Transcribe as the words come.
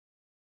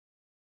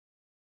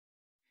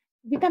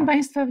Witam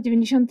Państwa w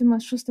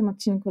 96.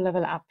 odcinku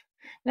Level Up.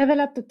 Level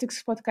Up to cykl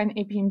spotkań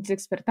APMG z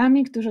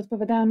ekspertami, którzy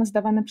odpowiadają na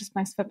zadawane przez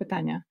Państwa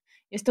pytania.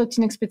 Jest to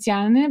odcinek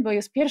specjalny, bo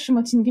jest pierwszym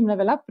odcinkiem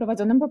Level Up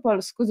prowadzonym po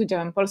polsku z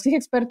udziałem polskich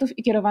ekspertów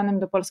i kierowanym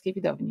do polskiej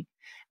widowni.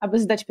 Aby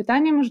zadać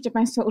pytanie, możecie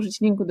Państwo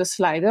użyć linku do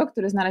Slido,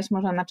 który znaleźć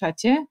można na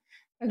czacie.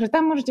 Także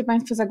tam możecie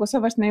Państwo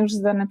zagłosować na już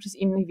zadane przez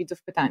innych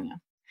widzów pytania.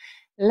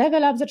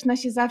 Level Up zaczyna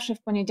się zawsze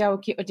w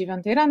poniedziałki o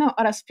 9 rano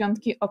oraz w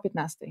piątki o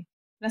 15.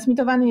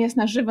 Transmitowany jest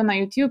na żywo na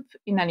YouTube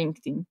i na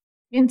LinkedIn.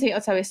 Więcej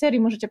o całej serii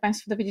możecie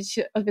Państwo dowiedzieć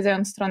się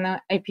odwiedzając stronę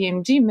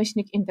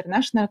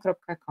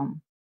apmg-international.com.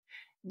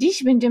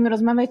 Dziś będziemy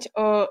rozmawiać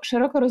o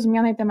szeroko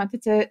rozumianej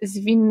tematyce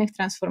zwinnych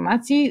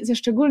transformacji ze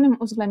szczególnym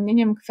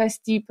uwzględnieniem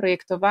kwestii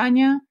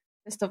projektowania,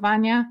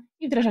 testowania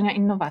i wdrażania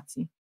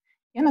innowacji.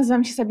 Ja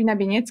nazywam się Sabina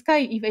Bieniecka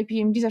i w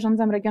APMG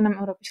zarządzam regionem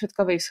Europy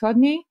Środkowej i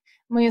Wschodniej.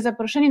 Moje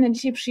zaproszenie na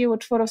dzisiaj przyjęło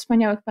 4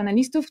 wspaniałych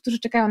panelistów, którzy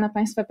czekają na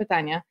Państwa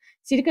pytania.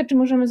 Silke, czy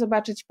możemy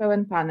zobaczyć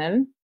pełen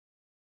panel?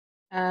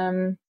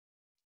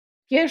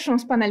 Pierwszą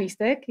z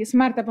panelistek jest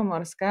Marta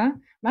Pomorska.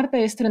 Marta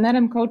jest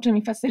trenerem, coachem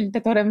i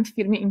facylitatorem w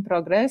firmie In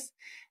Progress.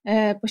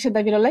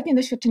 Posiada wieloletnie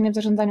doświadczenie w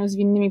zarządzaniu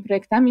zwinnymi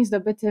projektami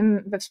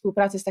zdobytym we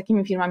współpracy z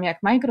takimi firmami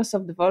jak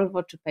Microsoft,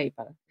 Volvo czy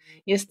PayPal.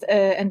 Jest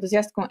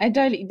entuzjastką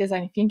Agile i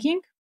Design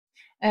Thinking.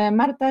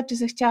 Marta,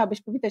 czy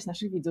chciałabyś powitać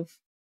naszych widzów?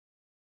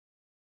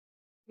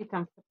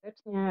 Witam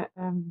serdecznie.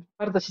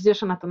 Bardzo się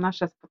cieszę na to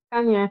nasze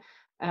spotkanie,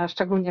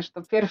 szczególnie, że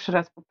to pierwszy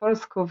raz po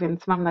polsku,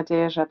 więc mam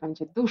nadzieję, że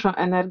będzie dużo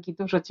energii,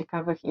 dużo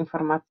ciekawych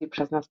informacji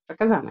przez nas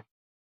przekazanych.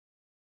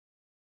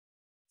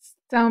 Z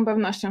całą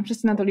pewnością,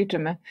 wszyscy na to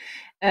liczymy.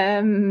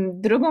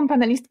 Drugą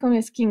panelistką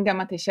jest Kinga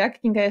Matysiak.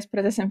 Kinga jest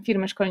prezesem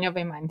firmy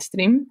szkoleniowej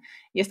Mindstream.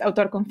 Jest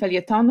autorką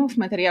felietonów,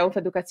 materiałów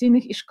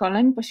edukacyjnych i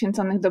szkoleń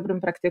poświęconych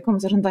dobrym praktykom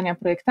zarządzania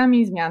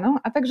projektami i zmianą,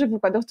 a także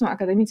wykładowcą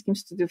akademickim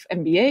studiów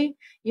MBA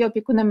i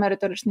opiekunem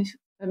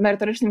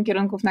merytorycznym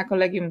kierunków na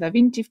Collegium Da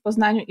Vinci w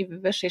Poznaniu i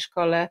w Wyższej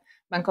Szkole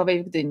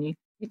Bankowej w Gdyni.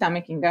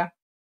 Witamy, Kinga.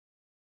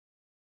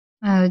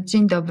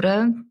 Dzień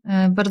dobry.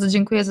 Bardzo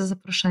dziękuję za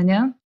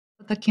zaproszenie.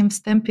 Po takim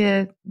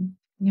wstępie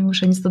nie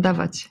muszę nic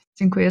dodawać.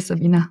 Dziękuję,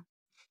 Sabina.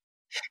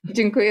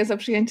 Dziękuję za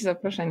przyjęcie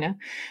zaproszenia.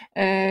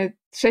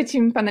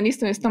 Trzecim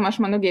panelistą jest Tomasz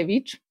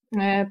Manugiewicz.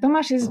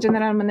 Tomasz jest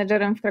general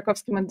managerem w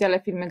krakowskim oddziale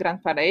firmy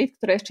Grand Parade,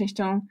 która jest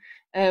częścią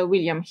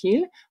William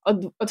Hill.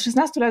 Od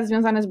 16 lat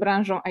związany z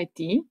branżą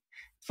IT.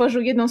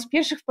 Tworzył jedną z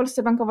pierwszych w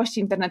Polsce bankowości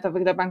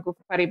internetowych dla banków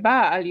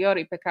Paribas, Alior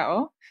i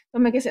PKO.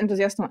 Tomek jest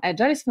entuzjastą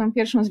Agile. Swoją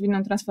pierwszą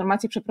zwinną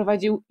transformację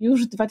przeprowadził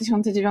już w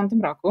 2009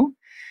 roku.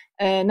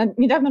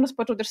 Niedawno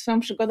rozpoczął też swoją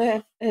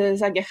przygodę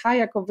z AGH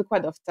jako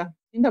wykładowca.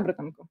 Dzień dobry,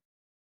 Tomku.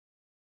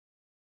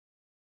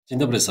 Dzień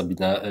dobry,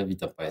 Sabina,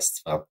 witam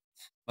Państwa.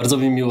 Bardzo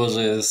mi miło,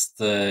 że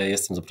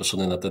jestem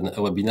zaproszony na ten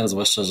webinar,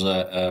 zwłaszcza,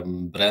 że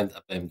brand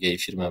APMG i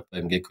firmę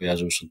APMG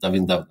kojarzę już od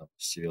dawien dawna,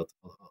 właściwie od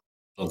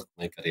początku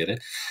mojej kariery,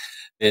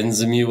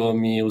 więc miło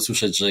mi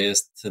usłyszeć, że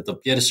jest to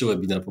pierwszy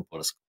webinar po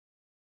polsku.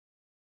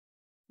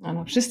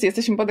 No, wszyscy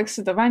jesteśmy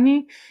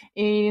podekscytowani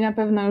i na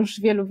pewno już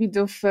wielu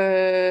widzów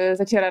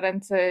zaciera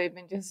ręce i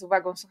będzie z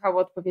uwagą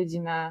słuchało odpowiedzi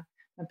na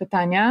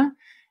pytania.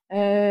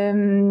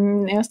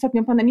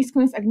 Ostatnią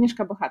panelistką jest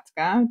Agnieszka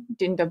Bochacka.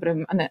 Dzień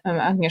dobry,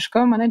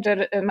 Agnieszko.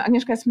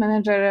 Agnieszka jest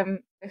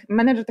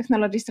Manager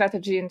Technology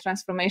Strategy and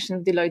Transformation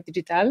w Deloitte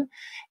Digital.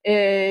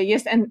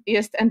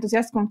 Jest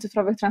entuzjastką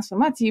cyfrowych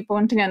transformacji i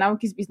połączenia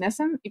nauki z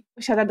biznesem i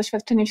posiada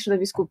doświadczenie w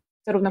środowisku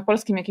zarówno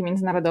polskim, jak i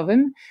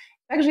międzynarodowym.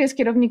 Także jest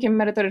kierownikiem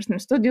merytorycznym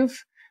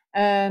studiów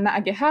na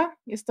AGH.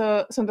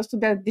 Są to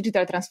studia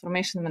Digital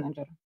Transformation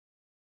Manager.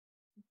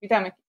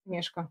 Witamy,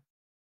 Agnieszko.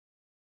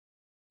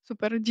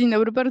 Super, dzień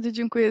dobry, bardzo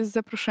dziękuję za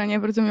zaproszenie,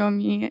 bardzo miło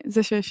mi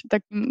zasiąść w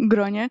takim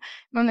gronie.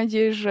 Mam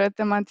nadzieję, że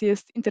temat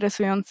jest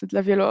interesujący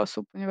dla wielu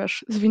osób,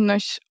 ponieważ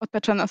zwinność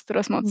otacza nas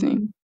coraz mocniej.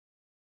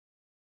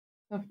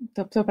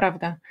 To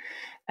prawda.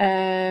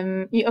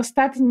 I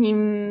ostatnim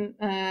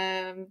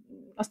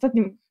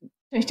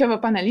częściowo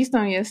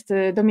panelistą jest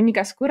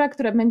Dominika Skura,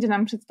 która będzie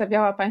nam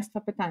przedstawiała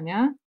Państwa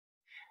pytania.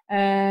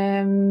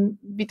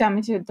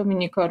 Witamy Cię,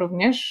 Dominiko,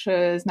 również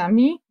z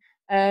nami.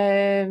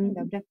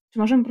 Dobry. Czy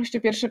możemy prosić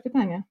o pierwsze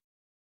pytanie?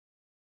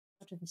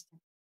 Oczywiście.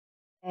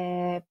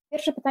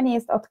 Pierwsze pytanie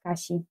jest od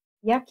Kasi.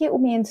 Jakie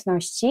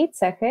umiejętności,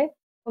 cechy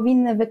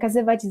powinny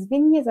wykazywać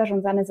zwinnie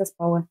zarządzane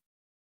zespoły?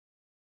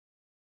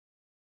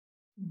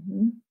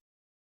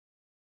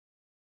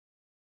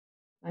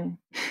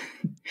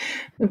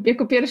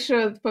 Jako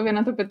pierwszy odpowie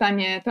na to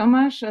pytanie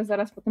Tomasz, a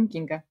zaraz potem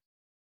Kinga.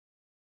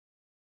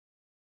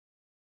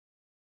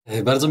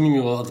 Bardzo mi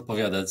miło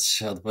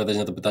odpowiadać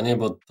na to pytanie,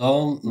 bo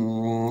to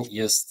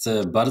jest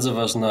bardzo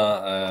ważny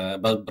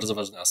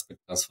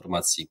aspekt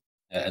transformacji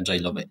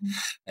agile'owej.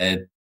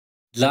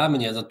 Dla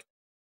mnie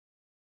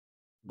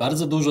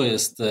bardzo dużo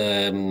jest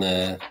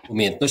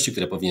umiejętności,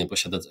 które powinien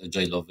posiadać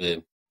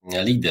agile'owy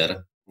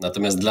lider,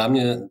 natomiast dla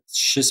mnie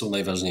 3 są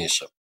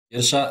najważniejsze.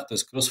 Pierwsza to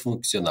jest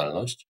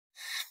cross-funkcjonalność,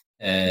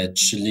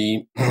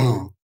 czyli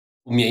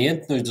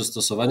umiejętność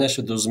dostosowania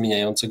się do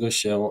zmieniającego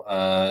się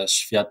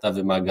świata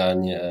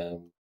wymagań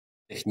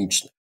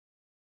technicznych.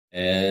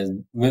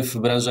 My w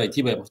branży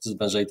IT, bo ja pochodzę z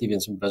branży IT,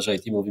 więc w branży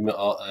IT mówimy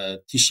o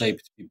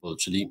T-shaped people,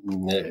 czyli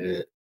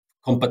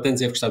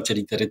kompetencje w kształcie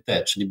litery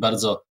T, czyli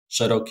bardzo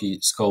szeroki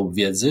scope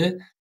wiedzy,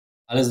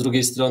 ale z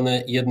drugiej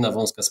strony jedna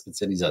wąska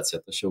specjalizacja.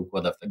 To się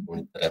układa w taką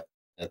literę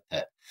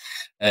T.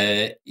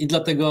 I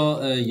dlatego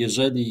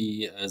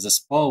jeżeli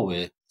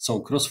zespoły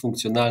są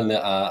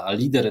cross-funkcjonalne, a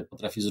lider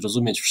potrafi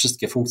zrozumieć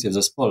wszystkie funkcje w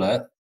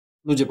zespole,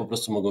 ludzie po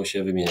prostu mogą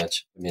się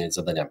wymieniać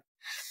zadaniami.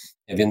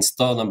 Więc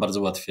to nam bardzo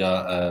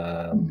ułatwia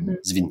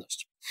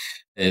zwinność.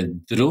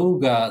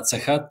 Druga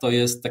cecha to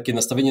jest takie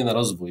nastawienie na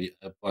rozwój.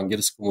 Po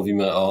angielsku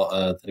mówimy o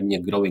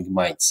terminie growing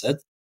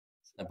mindset.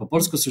 Po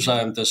polsku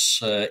słyszałem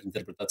też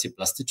interpretację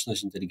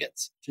plastyczność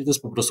inteligencji, czyli to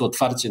jest po prostu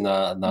otwarcie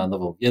na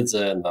nową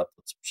wiedzę, na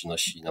to, co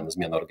przynosi nam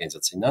zmiana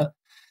organizacyjna.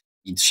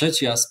 I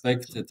trzeci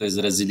aspekt to jest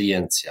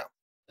rezyliencja.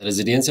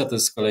 Rezyliencja to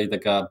jest z kolei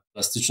taka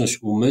plastyczność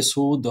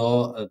umysłu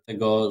do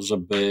tego,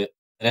 żeby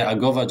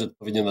reagować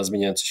odpowiednio na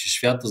zmieniający się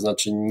świat, to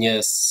znaczy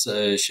nie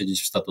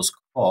siedzieć w status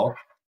quo,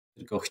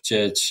 tylko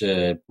chcieć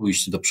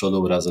pójść do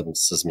przodu razem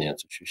ze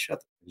zmieniającym się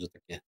światem. Także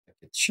takie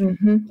trzy.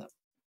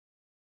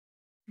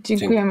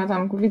 Dziękujemy,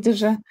 Tomku. Widzę,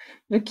 że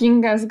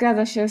Kinga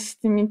zgadza się z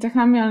tymi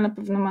cechami, ale na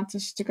pewno ma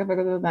coś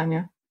ciekawego do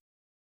dodania.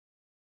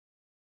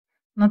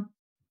 No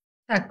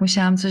tak,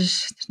 musiałam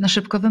coś na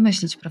szybko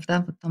wymyślić, prawda?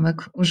 Bo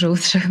Tomek użył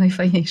 3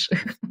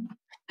 najfajniejszych.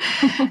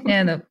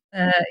 Nie no,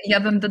 ja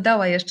bym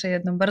dodała jeszcze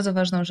jedną bardzo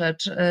ważną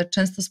rzecz.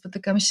 Często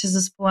spotykam się z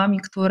zespołami,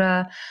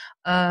 które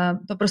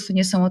po prostu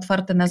nie są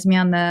otwarte na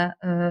zmianę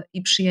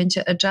i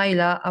przyjęcie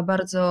Agile'a, a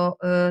bardzo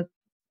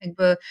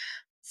jakby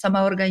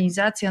sama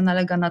organizacja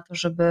nalega na to,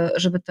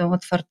 żeby tę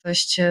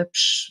otwartość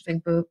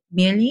jakby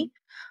mieli.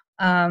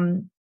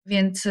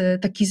 Więc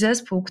taki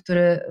zespół,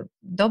 który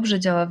dobrze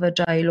działa w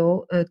Agile'u,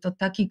 to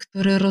taki,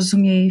 który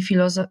rozumie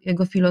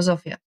jego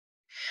filozofię,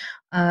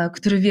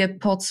 który wie,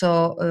 po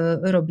co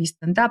robi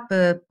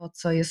stand-upy, po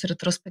co jest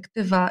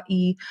retrospektywa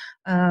i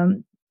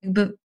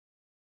jakby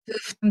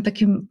w tym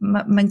takim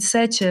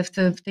mindsetie,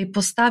 w tej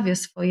postawie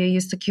swojej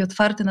jest taki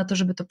otwarty na to,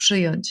 żeby to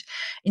przyjąć.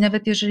 I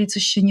nawet jeżeli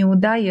coś się nie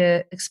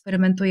udaje,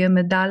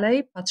 eksperymentujemy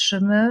dalej,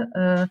 patrzymy,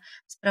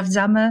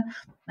 sprawdzamy.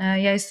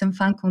 Ja jestem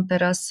fanką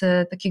teraz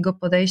takiego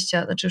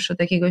podejścia, znaczy już od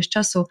jakiegoś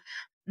czasu,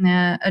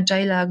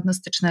 Agile'a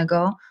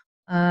agnostycznego,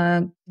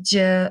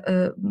 gdzie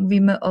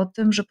mówimy o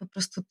tym, że po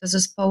prostu te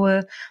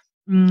zespoły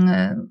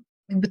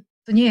jakby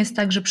to nie jest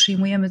tak, że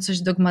przyjmujemy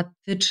coś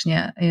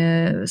dogmatycznie,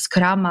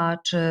 Scruma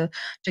czy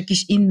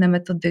jakieś inne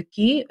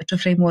metodyki czy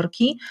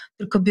frameworki,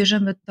 tylko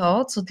bierzemy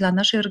to, co dla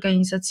naszej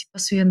organizacji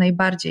pasuje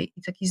najbardziej.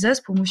 I taki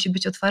zespół musi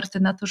być otwarty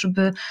na to,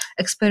 żeby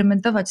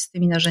eksperymentować z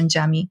tymi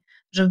narzędziami,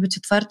 żeby być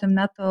otwartym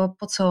na to,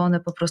 po co one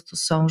po prostu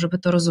są, żeby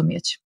to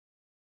rozumieć.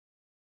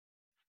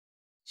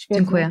 Świetnie.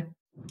 Dziękuję.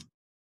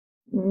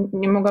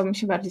 Nie mogłabym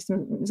się bardziej z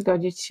tym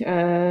zgodzić.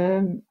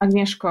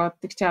 Agnieszko,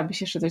 ty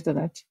chciałabyś jeszcze coś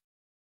dodać?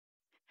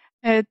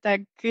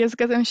 Tak, ja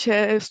zgadzam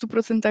się w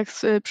 100%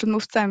 z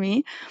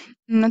przedmówcami.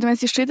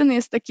 Natomiast jeszcze jeden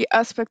jest taki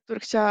aspekt, który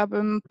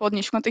chciałabym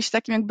podnieść. W kontekście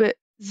takim jakby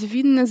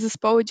zwinne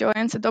zespoły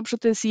działające dobrze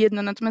to jest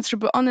jedno, natomiast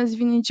żeby one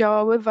zwinnie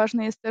działały,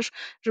 ważne jest też,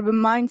 żeby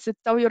mindset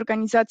całej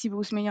organizacji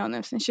był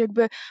zmieniony. W sensie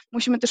jakby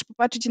musimy też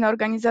popatrzeć na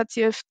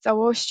organizację w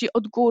całości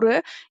od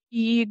góry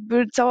i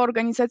jakby cała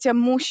organizacja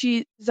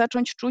musi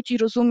zacząć czuć i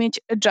rozumieć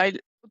agile,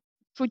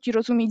 czuć i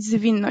rozumieć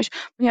zwinność,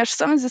 ponieważ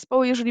same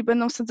zespoły, jeżeli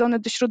będą wsadzone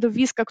do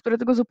środowiska, które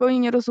tego zupełnie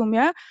nie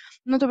rozumie,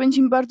 no to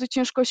będzie im bardzo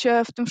ciężko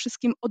się w tym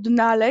wszystkim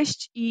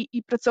odnaleźć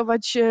i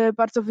pracować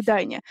bardzo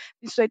wydajnie.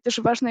 Więc tutaj też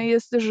ważne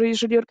jest, że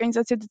jeżeli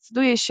organizacja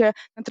decyduje się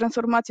na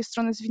transformację w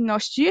stronę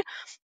zwinności,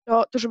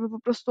 to żeby po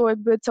prostu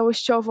jakby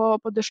całościowo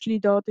podeszli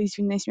do tej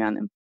zwinnej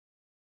zmiany.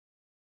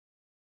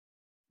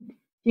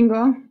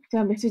 Kingo,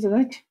 chciałabyś coś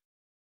dodać?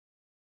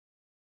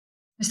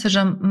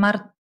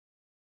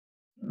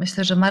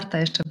 Myślę, że Marta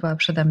jeszcze była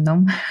przede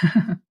mną,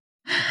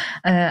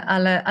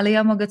 ale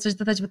ja mogę coś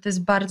dodać, bo to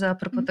jest bardzo a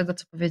propos tego,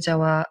 co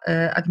powiedziała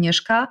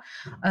Agnieszka.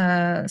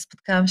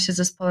 Spotkałam się z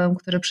zespołem,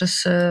 który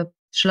przez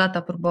 3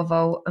 lata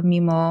próbował,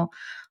 mimo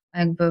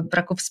jakby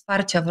braku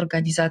wsparcia w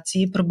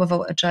organizacji,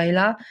 próbował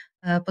Agile'a.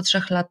 Po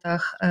 3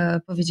 latach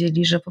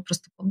powiedzieli, że po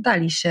prostu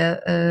poddali się,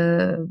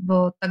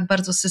 bo tak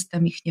bardzo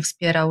system ich nie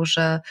wspierał,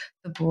 że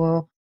to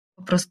było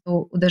po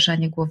prostu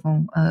uderzenie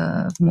głową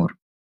w mur.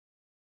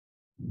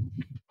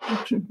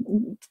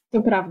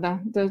 To prawda,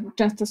 to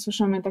często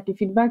słyszymy taki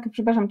feedback.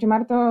 Przepraszam Cię,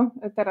 Marto,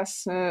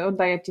 teraz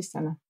oddaję Ci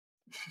scenę.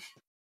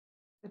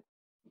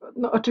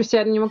 No oczywiście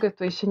ja nie mogę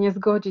tutaj się nie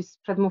zgodzić z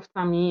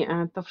przedmówcami.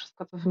 To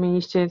wszystko, co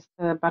wymieniliście, jest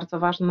bardzo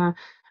ważne.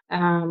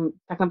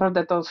 Tak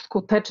naprawdę to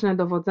skuteczne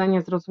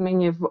dowodzenie,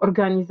 zrozumienie w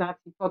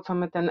organizacji, po co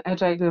my ten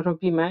agile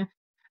robimy.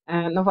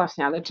 No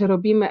właśnie, ale czy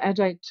robimy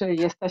agile, czy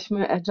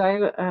jesteśmy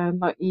agile?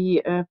 No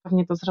i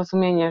pewnie to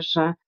zrozumienie,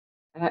 że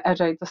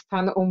agile to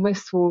stan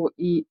umysłu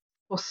i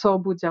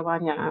sposobu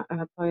działania,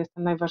 to jest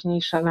ten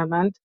najważniejszy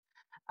element.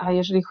 A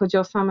jeżeli chodzi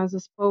o same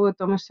zespoły,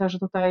 to myślę, że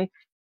tutaj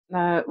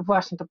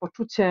właśnie to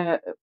poczucie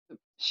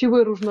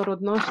siły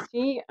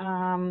różnorodności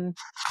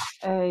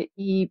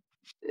i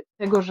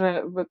tego,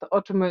 że to,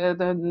 o czym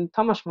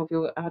Tomasz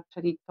mówił,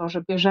 czyli to,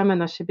 że bierzemy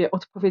na siebie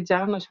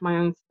odpowiedzialność,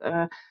 mając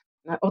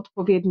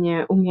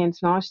odpowiednie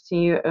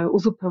umiejętności,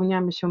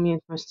 uzupełniamy się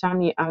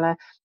umiejętnościami, ale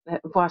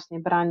właśnie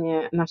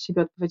branie na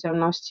siebie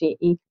odpowiedzialności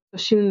i to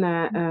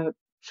silne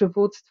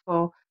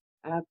przywództwo,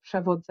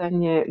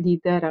 przewodzenie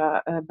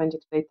lidera będzie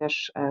tutaj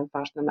też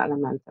ważnym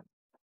elementem.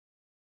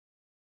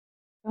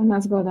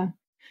 Pełna zgoda.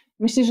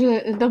 Myślę,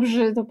 że dobrze,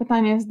 że to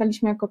pytanie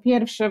zdaliśmy jako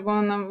pierwsze,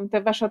 bo nam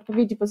te Wasze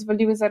odpowiedzi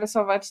pozwoliły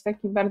zarysować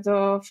takie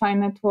bardzo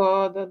fajne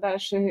tło do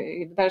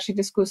dalszej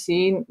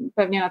dyskusji,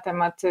 pewnie na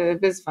temat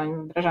wyzwań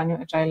w wdrażaniu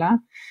Agile'a.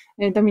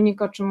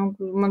 Dominiko, czy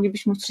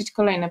moglibyśmy usłyszeć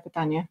kolejne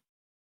pytanie?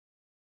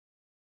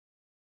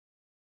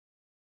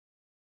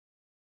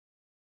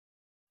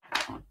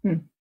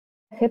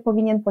 Cechy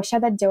powinien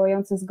posiadać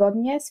działający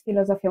zgodnie z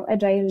filozofią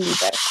Agile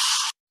lider.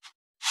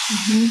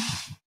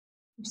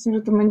 Myślę,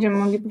 że tu będziemy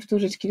mogli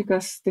powtórzyć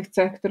kilka z tych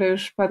cech, które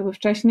już padły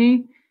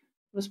wcześniej,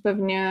 plus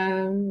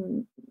pewnie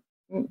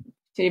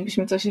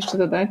chcielibyśmy coś jeszcze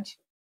dodać.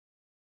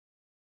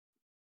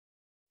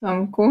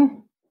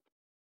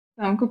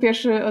 Tomku,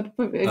 pierwszy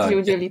odpowiedzi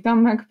udzieli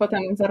Tomek,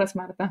 potem zaraz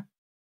Marta.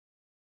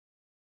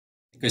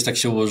 Jakoś tak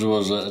się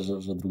ułożyło,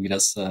 że drugi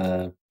raz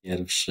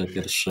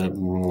pierwszy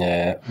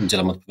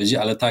udzielam odpowiedzi,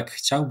 ale tak,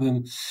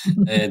 chciałbym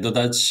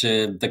dodać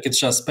takie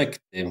 3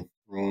 aspekty,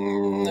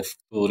 w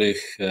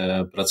których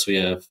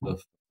pracuję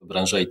w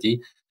branży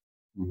IT.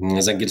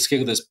 Z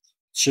angielskiego to jest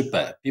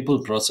 3P, People,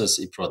 Process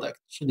i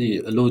Product,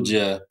 czyli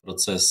ludzie,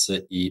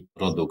 procesy i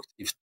produkt.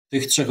 I w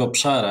tych 3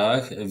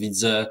 obszarach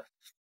widzę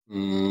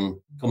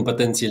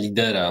kompetencje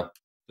lidera,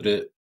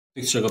 który w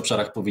tych 3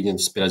 obszarach powinien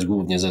wspierać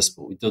głównie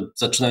zespół. I to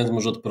zaczynając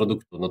może od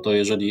produktu, no to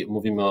jeżeli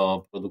mówimy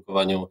o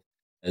produkowaniu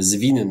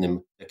zwinnym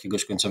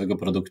jakiegoś końcowego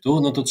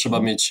produktu, no to trzeba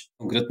mieć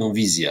konkretną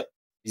wizję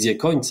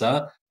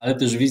końca, ale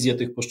też wizję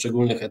tych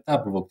poszczególnych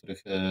etapów, o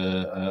których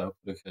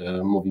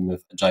mówimy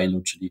w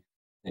Agile'u, czyli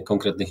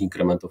konkretnych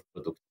inkrementów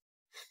produktu.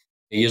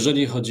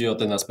 Jeżeli chodzi o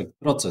ten aspekt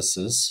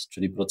processes,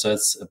 czyli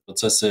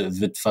procesy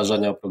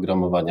wytwarzania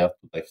oprogramowania,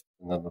 tutaj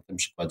na tym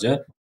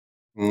przykładzie,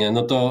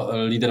 no to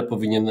lider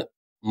powinien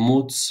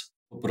móc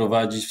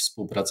poprowadzić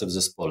współpracę w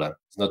zespole.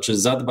 Znaczy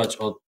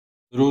zadbać o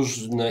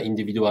różne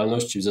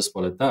indywidualności w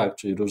zespole, tak,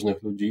 czyli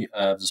różnych ludzi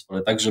w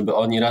zespole, tak, żeby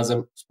oni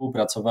razem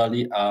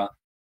współpracowali,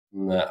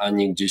 a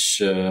nie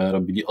gdzieś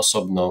robili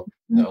osobno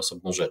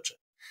rzeczy.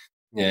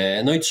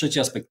 No i trzeci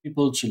aspekt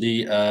people,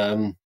 czyli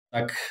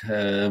tak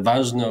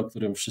ważny, o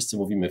którym wszyscy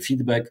mówimy,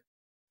 feedback,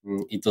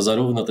 i to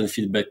zarówno ten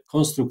feedback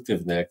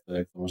konstruktywny,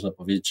 jak to można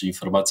powiedzieć, czyli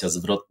informacja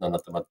zwrotna na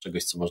temat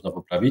czegoś, co można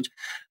poprawić,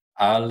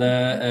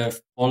 ale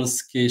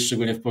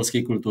szczególnie w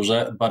polskiej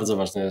kulturze bardzo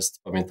ważne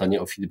jest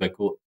pamiętanie o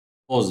feedbacku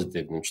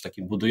pozytywnym, czy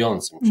takim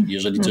budującym, czyli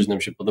jeżeli coś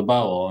nam się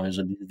podobało,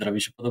 jeżeli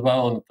liderowi się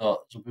podobało, no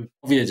to żeby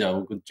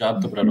powiedział, good job,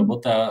 dobra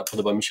robota,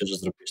 podoba mi się, że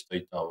zrobiłeś to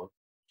i to.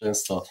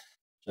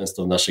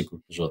 Często w naszej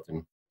kulturze o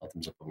tym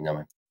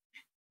zapominamy.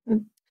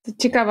 To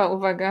ciekawa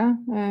uwaga,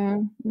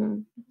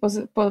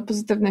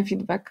 pozytywny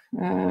feedback.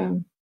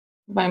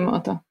 Dbajmy o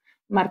to.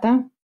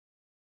 Marta?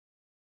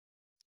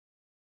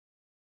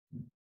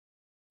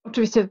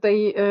 Oczywiście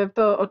tutaj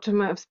to, o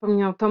czym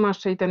wspomniał Tomasz,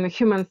 czyli ten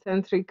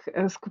human-centric,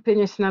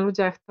 skupienie się na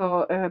ludziach,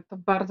 to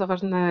bardzo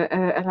ważny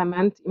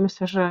element i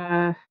myślę,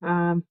 że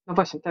no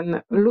właśnie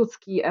ten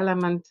ludzki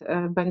element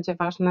będzie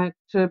ważny,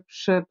 czy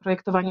przy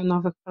projektowaniu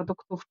nowych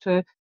produktów,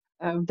 czy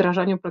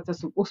wdrażaniu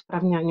procesów,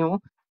 usprawnianiu.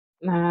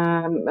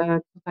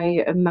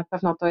 Tutaj na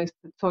pewno to jest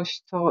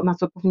coś, na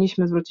co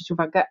powinniśmy zwrócić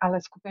uwagę,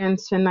 ale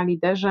skupiając się na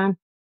liderze,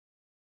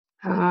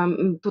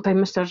 tutaj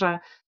myślę, że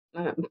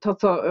to,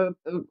 co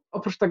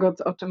oprócz tego,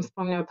 o czym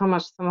wspomniał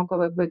Tomasz, co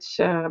mogłoby być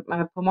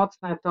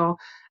pomocne, to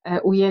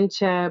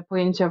ujęcie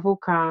pojęcia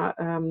WUKA,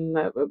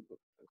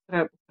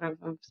 które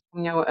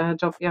wspomniał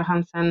Job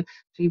Johansen,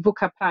 czyli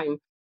WUKA Prime.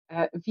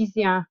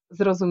 Wizja,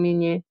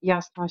 zrozumienie,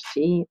 jasność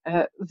i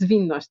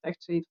zwinność, tak?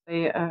 Czyli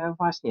tutaj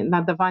właśnie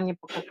nadawanie,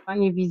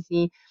 pokazywanie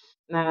wizji,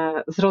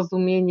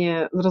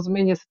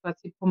 zrozumienie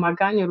sytuacji,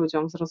 pomaganie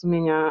ludziom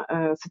zrozumienia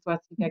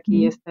sytuacji, w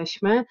jakiej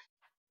jesteśmy,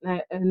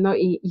 no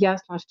i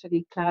jasność,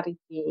 czyli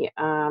clarity,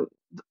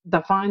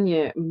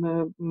 dawanie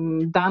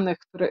danych,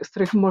 z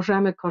których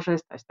możemy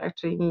korzystać, tak?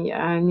 Czyli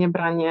nie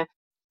branie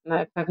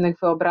pewnych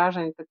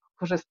wyobrażeń, tylko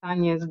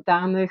korzystanie z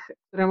danych,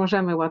 które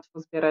możemy łatwo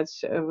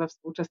zbierać we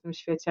współczesnym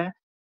świecie,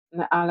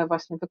 ale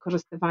właśnie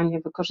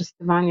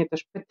wykorzystywanie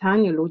też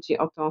pytanie ludzi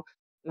o to,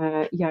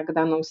 jak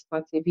daną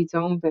sytuację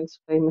widzą, więc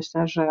tutaj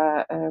myślę,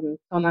 że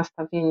to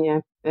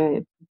nastawienie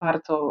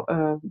bardzo,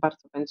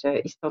 bardzo będzie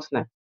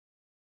istotne.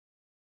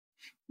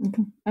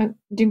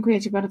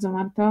 Dziękuję Ci bardzo,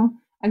 Marto.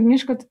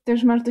 Agnieszko, Ty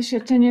też masz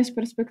doświadczenie z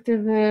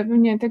perspektywy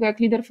pewnie tego, jak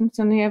lider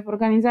funkcjonuje w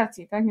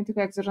organizacji, tak? Nie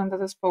tylko jak zarządza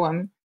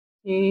zespołem.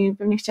 I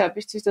pewnie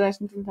chciałabyś coś dodać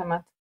na ten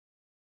temat.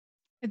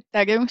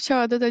 Tak, ja bym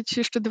chciała dodać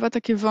jeszcze 2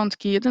 takie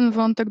wątki. Jeden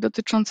wątek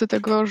dotyczący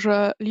tego,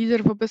 że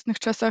lider w obecnych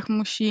czasach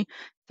musi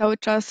cały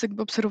czas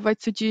jakby obserwować,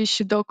 co dzieje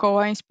się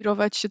dookoła,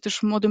 inspirować się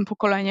też młodym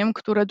pokoleniem,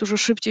 które dużo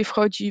szybciej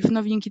wchodzi w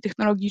nowinki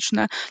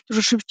technologiczne,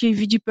 dużo szybciej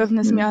widzi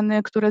pewne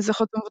zmiany, które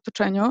zachodzą w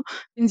otoczeniu,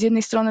 więc z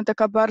jednej strony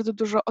taka bardzo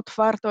duża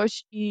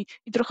otwartość i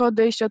trochę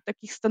odejście od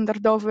takich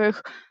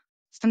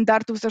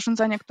standardów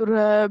zarządzania,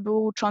 które były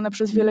uczone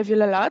przez wiele,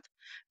 wiele lat,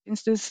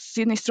 więc to jest z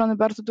jednej strony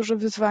bardzo duże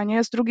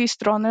wyzwanie, z drugiej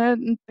strony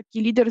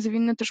taki lider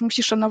zwinny też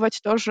musi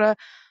szanować to, że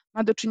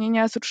ma do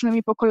czynienia z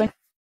różnymi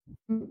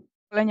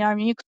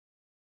pokoleniami,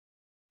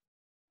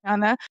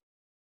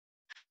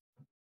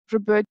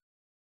 żeby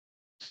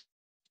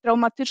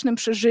traumatycznym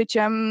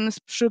przeżyciem z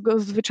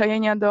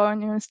przyzwyczajenia do,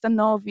 nie wiem,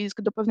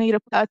 stanowisk, do pewnej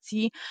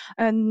reputacji,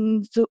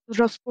 z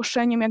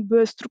rozproszeniem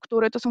jakby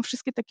struktury. To są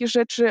wszystkie takie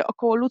rzeczy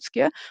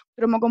okołoludzkie,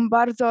 które mogą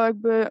bardzo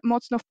jakby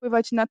mocno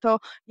wpływać na to,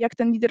 jak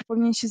ten lider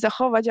powinien się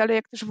zachować, ale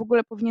jak też w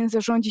ogóle powinien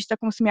zarządzić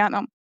taką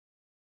zmianą.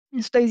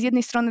 Więc tutaj z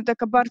jednej strony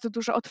taka bardzo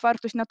duża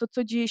otwartość na to,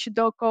 co dzieje się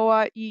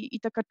dookoła i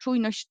taka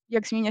czujność,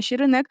 jak zmienia się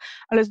rynek,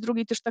 ale z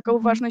drugiej też taka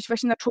uważność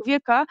właśnie na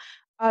człowieka,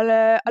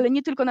 ale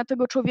nie tylko na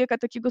tego człowieka,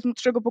 takiego z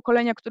młodszego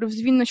pokolenia, który w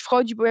zwinność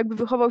wchodzi, bo jakby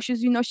wychował się w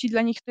zwinności,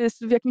 dla nich to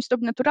jest w jakimś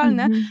stopniu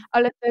naturalne,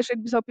 ale też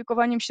jakby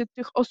zaopiekowaniem się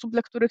tych osób,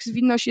 dla których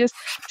zwinność jest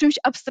czymś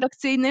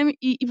abstrakcyjnym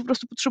i po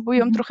prostu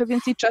potrzebują trochę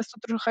więcej czasu,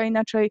 trochę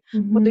inaczej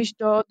podejść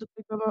do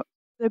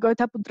tego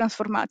etapu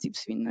transformacji w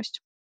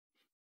zwinność.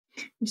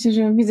 Myślę,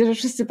 że widzę, że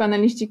wszyscy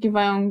paneliści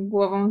kiwają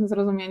głową ze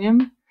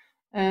zrozumieniem.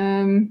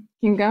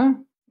 Kinga,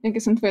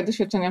 jakie są Twoje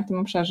doświadczenia w tym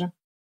obszarze?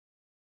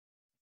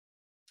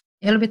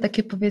 Ja lubię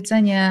takie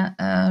powiedzenie,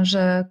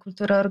 że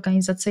kultura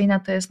organizacyjna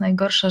to jest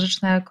najgorsza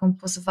rzecz, na jaką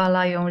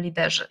pozwalają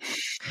liderzy.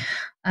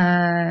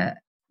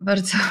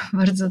 Bardzo,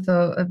 bardzo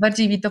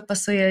bardziej mi to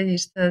pasuje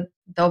niż te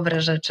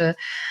dobre rzeczy.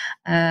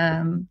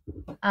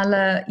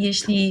 Ale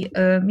jeśli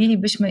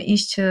mielibyśmy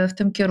iść w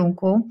tym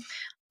kierunku,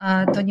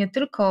 to nie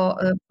tylko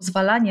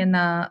pozwalanie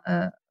na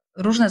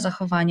różne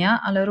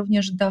zachowania, ale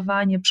również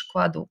dawanie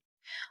przykładu.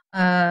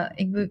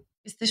 Jakby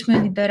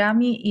jesteśmy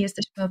liderami i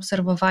jesteśmy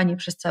obserwowani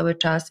przez cały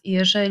czas i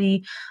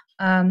jeżeli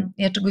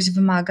ja czegoś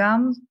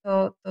wymagam,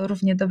 to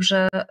równie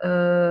dobrze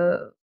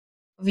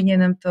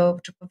powinienem to,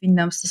 czy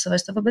powinnam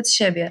stosować to wobec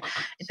siebie.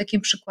 I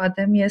takim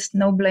przykładem jest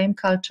no blame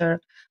culture,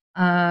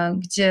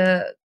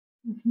 gdzie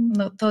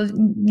no, to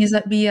nie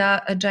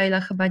zabija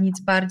Agile'a chyba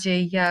nic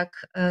bardziej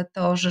jak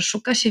to, że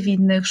szuka się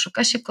winnych,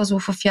 szuka się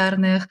kozłów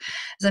ofiarnych,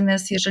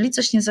 zamiast jeżeli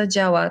coś nie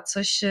zadziała,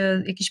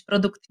 jakiś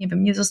produkt, nie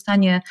wiem, nie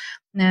zostanie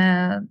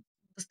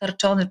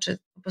dostarczony, czy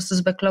po prostu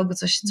z backlogu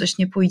coś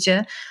nie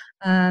pójdzie,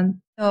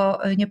 to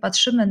nie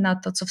patrzymy na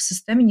to, co w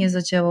systemie nie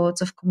zadziałało,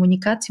 co w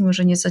komunikacji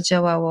może nie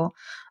zadziałało,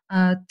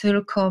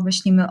 tylko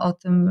myślimy o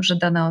tym, że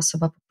dana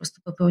osoba po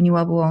prostu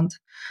popełniła błąd.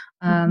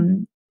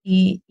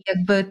 I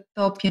jakby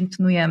to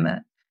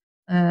piętnujemy.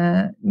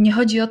 Nie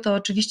chodzi o to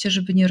oczywiście,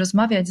 żeby nie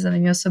rozmawiać z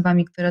danymi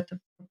osobami, które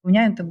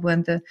popełniają te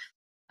błędy,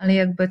 ale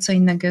jakby co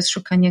innego jest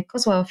szukanie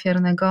kozła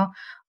ofiarnego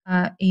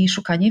i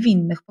szukanie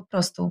winnych po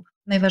prostu.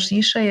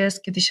 Najważniejsze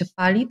jest, kiedy się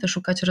pali, to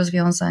szukać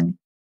rozwiązań.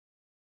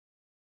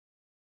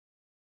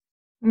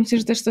 Myślę,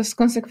 że też to jest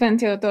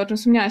konsekwencją, to o czym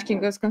wspomniałaś,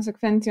 Kinga, jest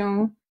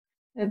konsekwencją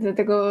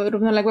tego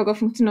równoległego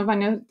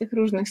funkcjonowania tych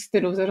różnych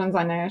stylów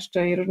zarządzania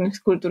jeszcze i różnych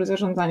kultur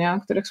zarządzania,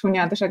 o których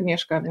wspomniała też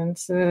Agnieszka,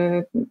 więc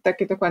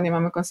takie dokładnie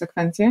mamy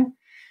konsekwencje.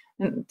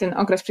 Ten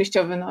okres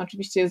przejściowy no,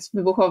 oczywiście jest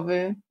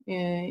wybuchowy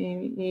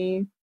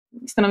i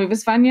stanowi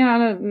wyzwanie,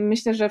 ale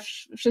myślę, że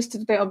wszyscy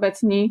tutaj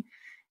obecni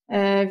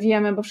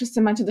wiemy, bo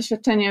wszyscy macie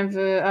doświadczenie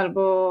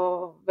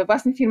albo we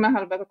własnych firmach,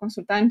 albo jako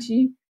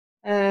konsultanci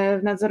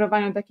w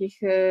nadzorowaniu takich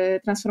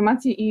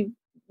transformacji i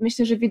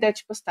myślę, że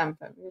widać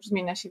postępy. Już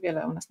zmienia się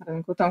wiele u nas na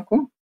rynku.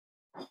 Tomku,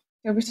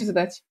 chciałbyś coś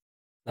dodać?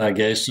 Tak,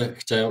 ja jeszcze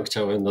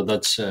chciałem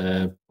dodać,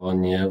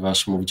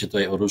 ponieważ mówicie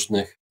tutaj o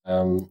różnych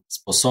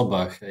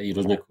sposobach i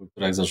różnych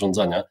kulturach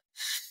zarządzania.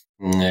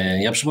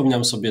 Ja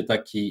przypomniałem sobie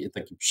taki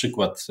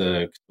przykład,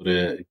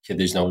 który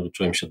kiedyś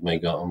nauczyłem się od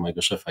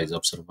mojego szefa i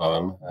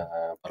zaobserwowałem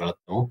parę lat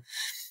temu.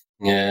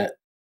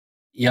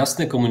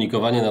 Jasne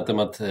komunikowanie na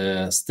temat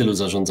stylu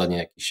zarządzania,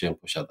 jaki się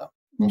posiada.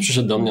 On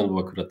przyszedł do mnie, on był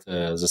akurat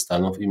ze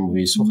Stanów i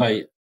mówi,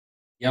 słuchaj,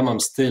 ja mam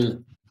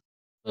styl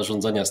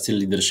zarządzania, styl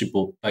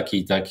leadershipu taki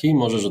i taki,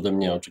 możesz ode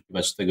mnie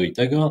oczekiwać tego i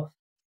tego,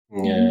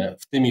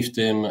 w tym i w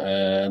tym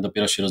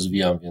dopiero się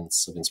rozwijam,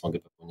 więc mogę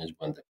popełniać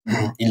błędy.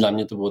 I dla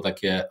mnie to było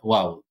takie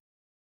wow,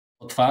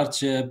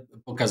 otwarcie,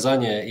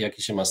 pokazanie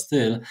jaki się ma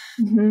styl.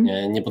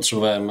 Nie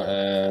potrzebowałem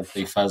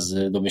tej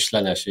fazy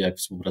domyślania się, jak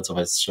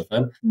współpracować z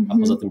szefem, a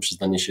poza tym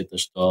przyznanie się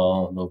też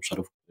do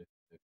obszarów, których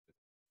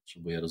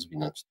potrzebuję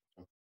rozwinąć.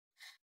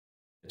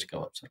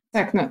 Ciekawa obserwacja.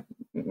 Tak, no,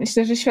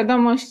 myślę, że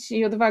świadomość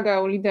i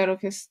odwaga u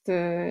liderów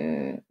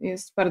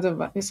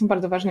są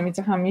bardzo ważnymi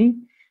cechami,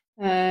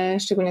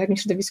 szczególnie w takim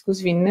środowisku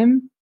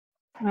zwinnym.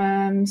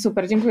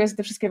 Super, dziękuję za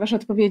te wszystkie Wasze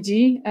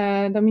odpowiedzi.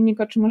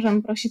 Dominiko, czy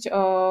możemy prosić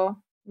o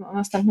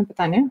następne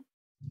pytanie?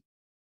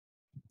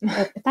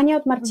 Pytanie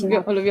od Marcina.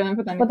 Ulubione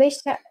pytanie.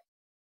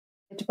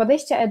 Czy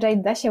podejście Agile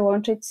da się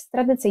łączyć z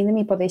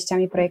tradycyjnymi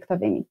podejściami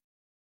projektowymi?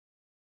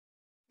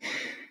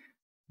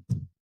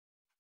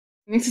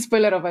 Nie chcę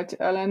spoilerować,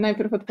 ale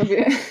najpierw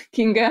odpowie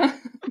Kinga.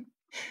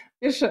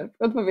 Pierwsza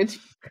odpowiedź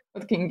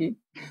od Kingi.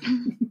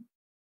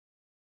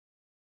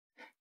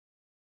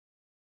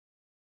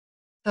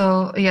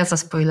 To ja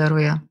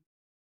zaspoileruję.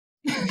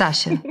 Da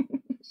się.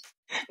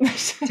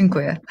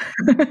 Dziękuję.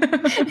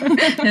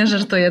 Ja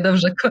żartuję,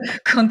 dobrze,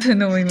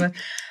 kontynuujmy.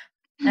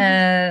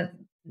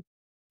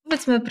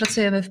 Powiedzmy,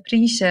 pracujemy w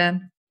Prinsie,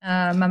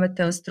 mamy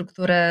tę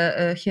strukturę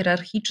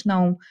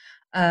hierarchiczną,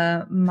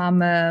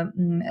 mamy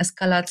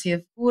eskalację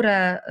w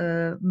górę,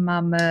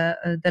 mamy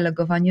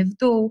delegowanie w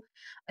dół,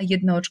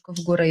 jedno oczko w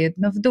górę,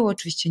 jedno w dół.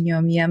 Oczywiście nie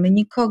omijamy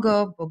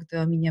nikogo, bo gdy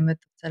ominiemy,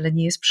 to wcale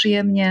nie jest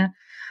przyjemnie.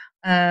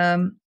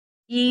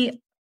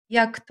 I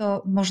jak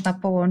to można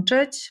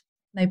połączyć?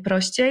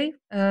 Najprościej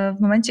w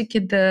momencie,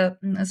 kiedy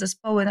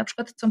zespoły na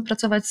przykład chcą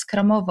pracować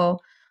skramowo,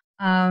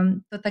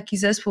 to taki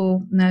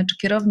zespół czy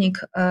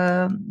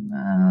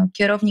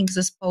kierownik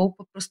zespołu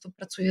po prostu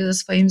pracuje ze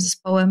swoim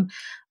zespołem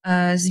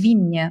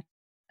zwinnie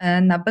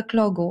na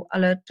backlogu,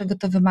 ale czego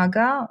to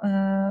wymaga?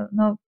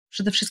 No,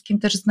 przede wszystkim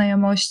też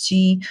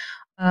znajomości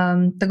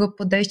tego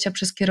podejścia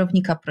przez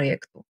kierownika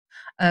projektu.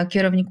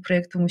 Kierownik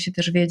projektu musi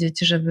też wiedzieć,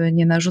 żeby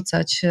nie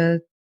narzucać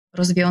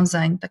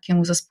rozwiązań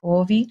takiemu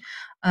zespołowi,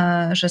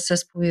 że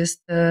zespół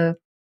jest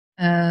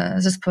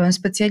zespołem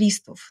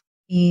specjalistów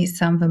i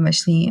sam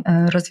wymyśli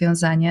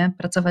rozwiązanie.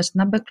 Pracować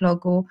na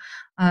backlogu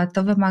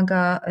to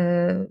wymaga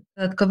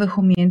dodatkowych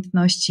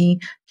umiejętności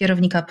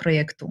kierownika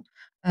projektu,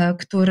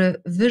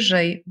 który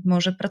wyżej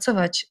może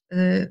pracować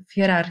w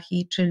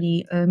hierarchii,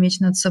 czyli mieć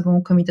nad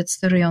sobą komitet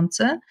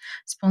sterujący,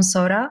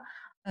 sponsora,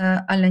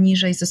 ale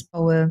niżej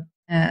zespoły,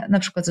 na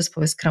przykład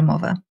zespoły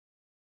scrumowe.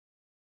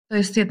 To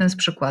jest jeden z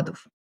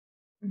przykładów.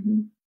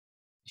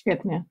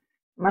 Świetnie.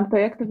 Marto,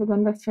 jak to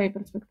wygląda z Twojej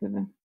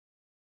perspektywy?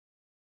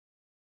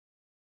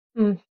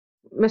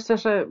 Myślę,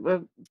 że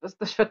z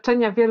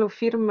doświadczenia wielu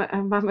firm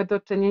mamy do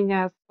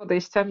czynienia z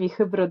podejściami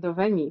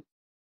hybrydowymi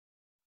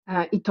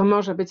i to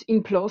może być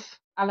in plus,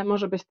 ale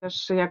może być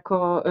też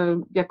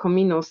jako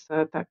minus,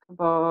 tak,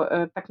 bo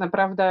tak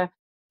naprawdę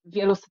w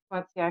wielu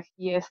sytuacjach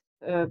jest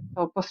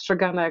to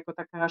postrzegane jako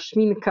taka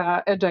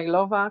szminka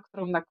agile'owa,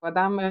 którą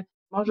nakładamy.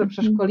 Może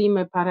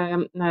przeszkolimy parę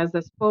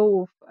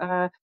zespołów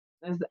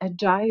z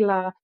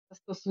Agile'a,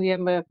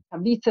 stosujemy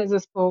tablicę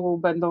zespołu,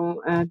 będą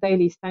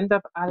daily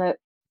stand-up, ale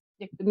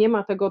jakby nie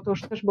ma tego, to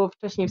już też było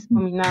wcześniej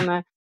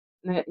wspominane,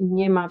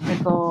 nie ma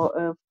tego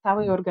w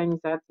całej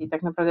organizacji.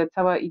 Tak naprawdę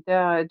cała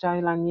idea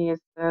Agile'a nie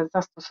jest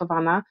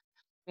zastosowana,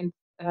 więc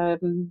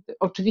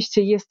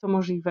oczywiście jest to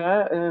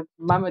możliwe.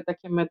 Mamy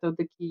takie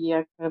metodyki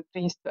jak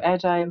Prince to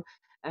Agile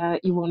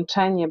i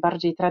łączenie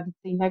bardziej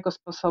tradycyjnego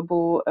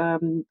sposobu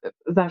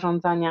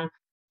zarządzania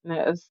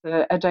z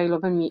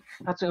agile'owymi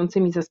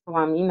pracującymi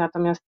zespołami.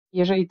 Natomiast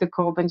jeżeli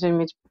tylko będziemy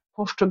mieć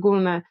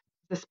poszczególne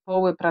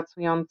zespoły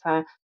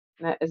pracujące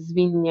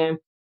zwinnie,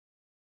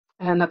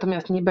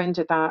 natomiast nie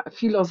będzie ta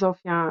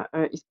filozofia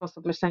i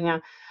sposób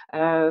myślenia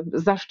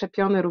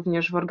zaszczepiony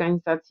również w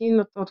organizacji,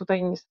 no to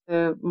tutaj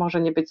niestety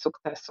może nie być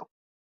sukcesu.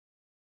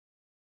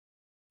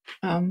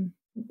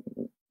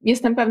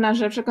 Jestem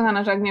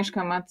przekonana, że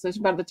Agnieszka ma coś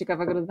bardzo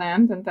ciekawego do dodania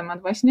na ten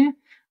temat właśnie,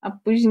 a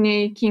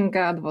później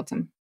Kinga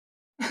adwocem.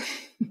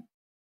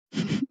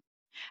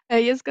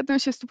 Ja zgadzam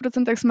się w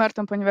 100% z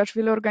Martą, ponieważ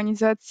wiele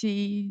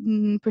organizacji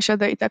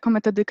posiada i taką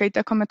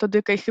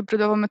metodykę, i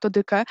hybrydową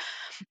metodykę.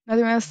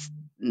 Natomiast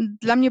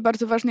dla mnie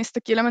bardzo ważny jest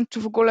taki element, czy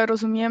w ogóle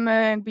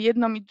rozumiemy jakby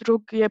jedno i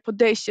drugie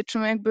podejście, czy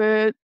my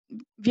jakby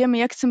wiemy,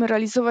 jak chcemy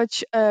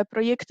realizować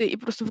projekty i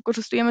po prostu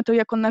wykorzystujemy to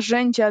jako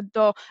narzędzia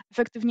do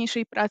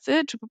efektywniejszej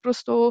pracy, czy po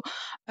prostu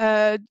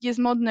jest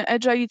modny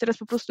agile i teraz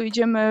po prostu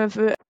idziemy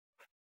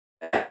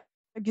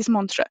jak jest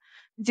mądrze.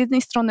 Z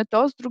jednej strony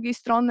to, z drugiej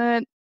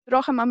strony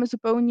trochę mamy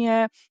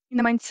zupełnie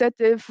inne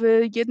mindsety w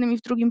jednym i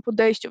w drugim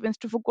podejściu, więc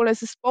czy w ogóle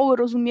zespoły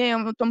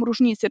rozumieją tą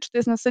różnicę, czy to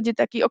jest na zasadzie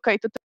takiej,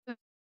 to ty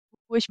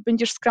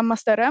będziesz Scrum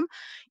Masterem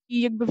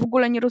i jakby w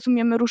ogóle nie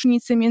rozumiemy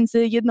różnicy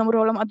między jedną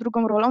rolą a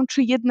drugą rolą,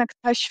 czy jednak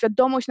ta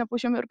świadomość na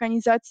poziomie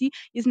organizacji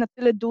jest na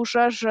tyle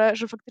duża,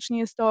 że faktycznie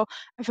jest to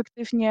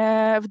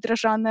efektywnie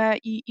wdrażane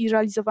i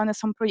realizowane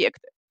są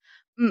projekty.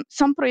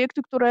 Są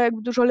projekty, które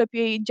jakby dużo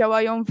lepiej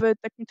działają w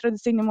takim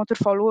tradycyjnym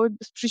waterfallu,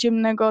 z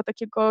przyziemnego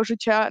takiego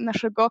życia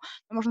naszego.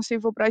 To można sobie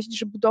wyobrazić,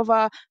 że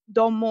budowa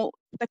domu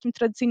w takim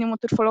tradycyjnym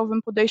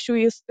waterfallowym podejściu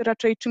jest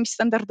raczej czymś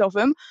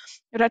standardowym.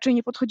 Raczej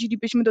nie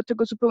podchodzilibyśmy do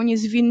tego zupełnie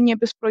zwinnie,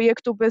 bez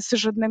projektu, bez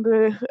żadnego,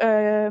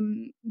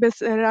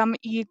 bez ram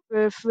i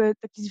w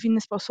taki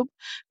zwinny sposób.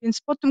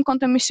 Więc pod tym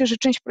kątem myślę, że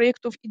część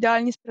projektów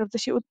idealnie sprawdza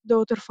się do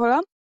waterfalla.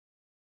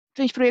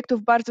 Część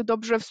projektów bardzo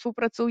dobrze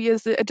współpracuje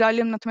z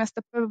Agilem, natomiast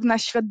ta pewna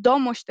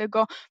świadomość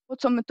tego, po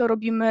co my to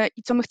robimy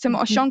i co my chcemy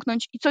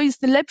osiągnąć i co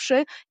jest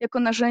lepsze jako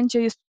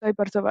narzędzie, jest tutaj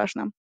bardzo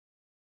ważna.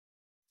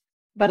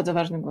 Bardzo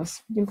ważny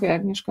głos. Dziękuję,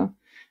 Agnieszko.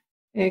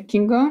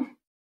 Kingo?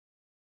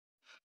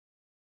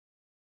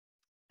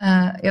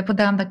 Ja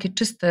podałam taki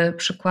czysty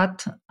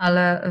przykład,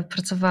 ale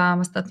pracowałam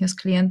ostatnio z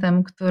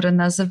klientem, który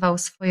nazywał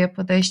swoje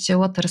podejście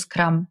Water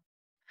Scrum.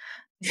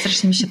 I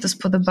strasznie mi się to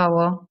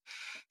spodobało.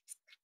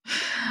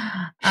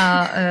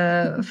 A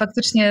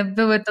faktycznie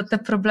były to te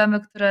problemy,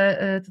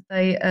 które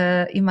tutaj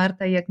i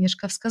Marta, i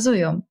Agnieszka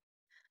wskazują.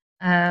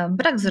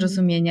 Brak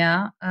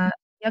zrozumienia.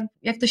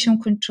 Jak to się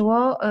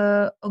kończyło?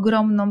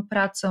 Ogromną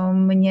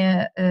pracą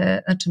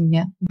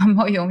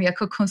moją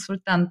jako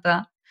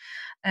konsultanta,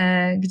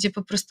 gdzie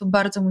po prostu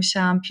bardzo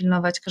musiałam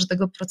pilnować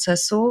każdego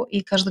procesu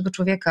i każdego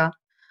człowieka,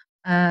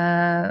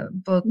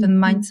 bo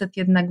ten mindset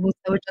jednak był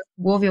cały czas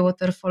w głowie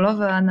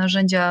waterfallowy, a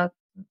narzędzia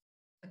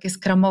takie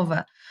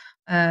scrumowe.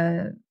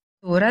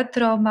 Tu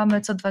retro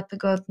mamy co 2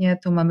 tygodnie,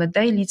 tu mamy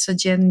daily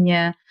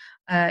codziennie,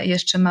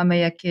 jeszcze mamy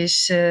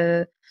jakieś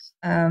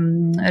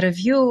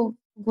review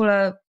w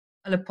ogóle,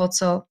 ale po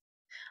co?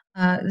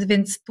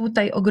 Więc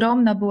tutaj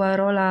ogromna była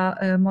rola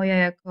moja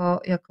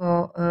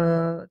jako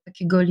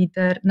takiego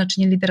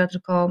nie lidera,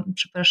 tylko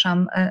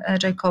przepraszam,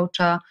 agile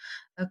coacha,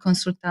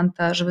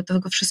 konsultanta, żeby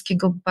tego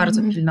wszystkiego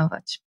bardzo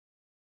pilnować.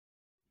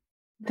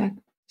 Tak.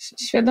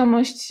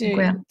 Świadomość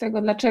Dziękuję.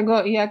 tego,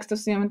 dlaczego i jak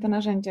stosujemy te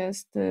narzędzia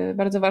jest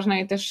bardzo ważna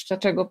i też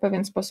dlaczego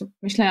pewien sposób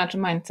myślenia czy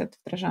mindset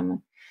wdrażamy.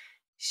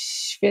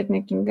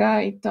 Świetnie,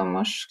 Kinga. I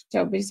Tomasz,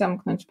 chciałbyś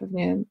zamknąć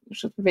pewnie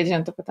już odpowiedzi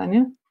na to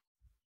pytanie?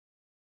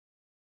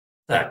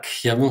 Tak,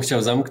 ja bym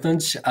chciał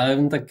zamknąć, ale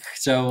bym tak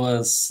chciał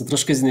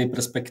troszkę z innej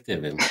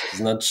perspektywy. To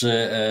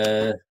znaczy,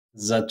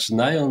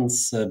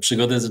 zaczynając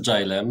przygodę z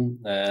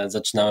Agilem,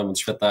 zaczynałem od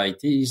świata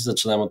IT i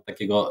zaczynałem od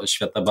takiego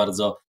świata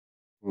bardzo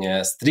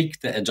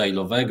stricte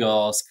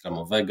agile'owego,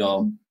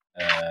 scrumowego,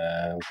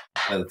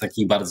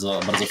 takich bardzo,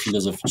 bardzo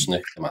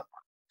filozoficznych tematów.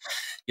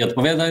 I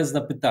odpowiadając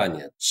na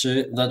pytanie,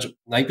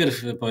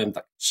 najpierw powiem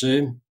tak,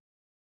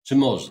 czy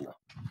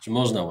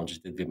można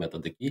łączyć te dwie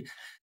metodyki?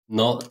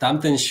 No,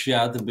 tamten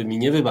świat by mi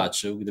nie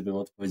wybaczył, gdybym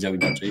odpowiedział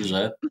inaczej,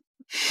 że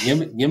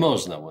nie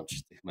można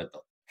łączyć tych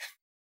metod.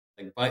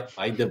 Tak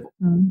by the book.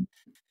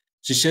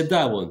 Czy się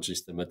da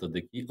łączyć te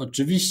metodyki?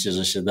 Oczywiście,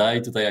 że się da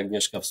i tutaj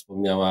Agnieszka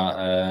wspomniała,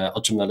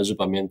 o czym należy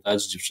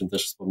pamiętać. Dziewczyny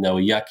też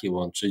wspomniały, jak je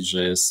łączyć,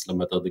 że jest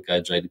metodyka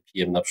Agile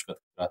PM na przykład,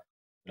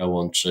 która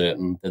łączy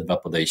te dwa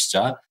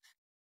podejścia.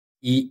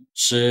 I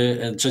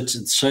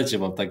trzecie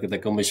mam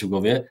taką myśl w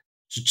głowie,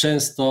 czy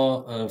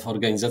często w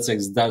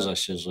organizacjach zdarza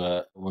się,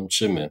 że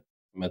łączymy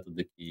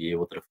metodyki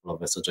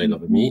waterfallowe z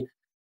agile'owymi?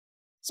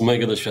 Z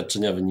mojego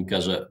doświadczenia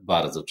wynika, że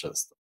bardzo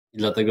często. I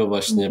dlatego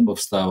właśnie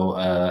powstał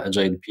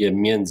Agile PM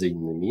między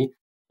innymi,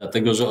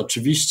 dlatego że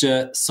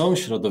oczywiście są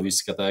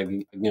środowiska, tak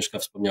jak Agnieszka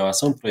wspomniała,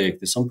 są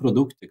projekty, są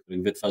produkty,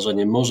 których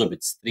wytwarzanie może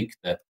być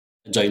stricte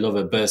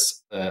agile'owe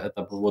bez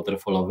etapów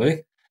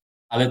waterfallowych,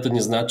 ale to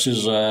nie znaczy,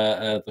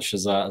 że to się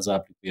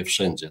zaaplikuje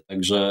wszędzie.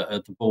 Także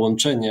to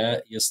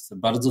połączenie jest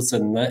bardzo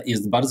cenne,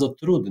 jest bardzo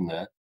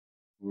trudne.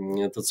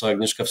 To, co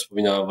Agnieszka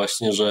wspominała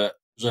właśnie, że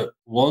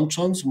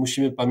łącząc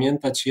musimy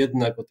pamiętać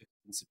jednak o tych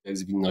pryncypiach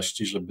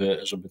zwinności,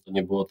 żeby to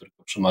nie było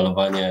tylko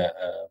przemalowanie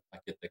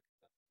pakietek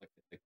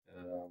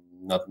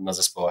na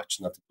zespołach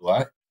czy na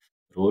tytułach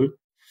ról,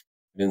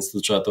 więc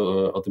tu trzeba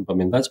o tym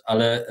pamiętać,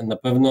 ale na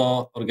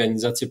pewno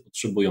organizacje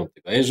potrzebują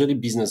tego. A jeżeli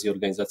biznes i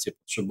organizacje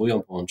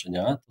potrzebują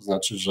połączenia, to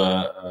znaczy,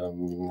 że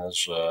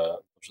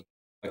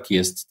taki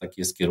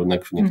jest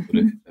kierunek w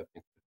niektórych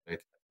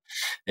projektach.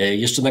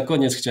 Jeszcze na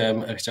koniec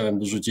chciałem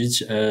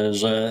dorzucić,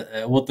 że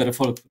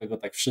waterfall, którego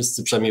tak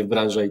wszyscy, przynajmniej w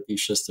branży IT,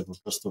 wszyscy po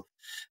prostu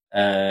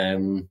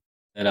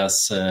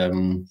teraz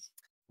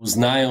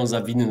uznają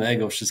za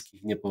winnego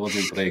wszystkich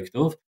niepowodzeń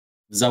projektów,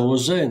 w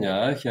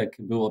założeniach, jak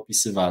był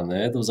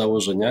opisywany, to w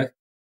założeniach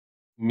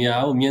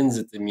miał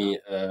między tymi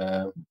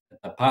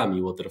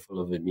etapami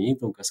waterfallowymi,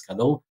 tą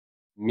kaskadą,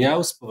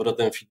 miał z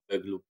powrotem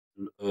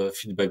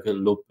feedback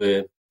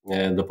loopy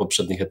do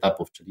poprzednich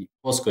etapów, czyli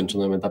po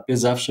skończonym etapie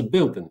zawsze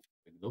był ten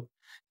feedback loop.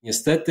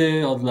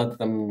 Niestety od lat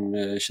tam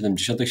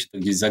 70. się to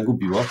gdzieś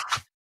zagubiło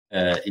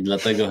i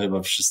dlatego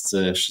chyba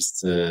wszyscy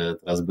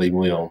teraz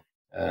blejmują,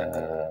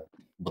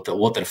 bo to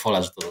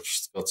waterfalla, że to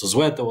wszystko co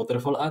złe to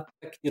waterfall, a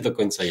tak nie do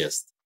końca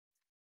jest.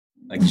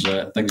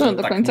 Także to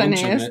do końca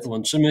nie jest.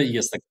 Łączymy i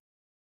jest tak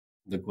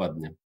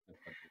dokładnie.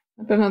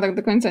 Na pewno tak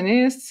do końca nie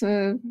jest.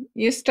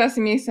 Jest czas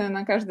i miejsce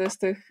na każde z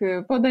tych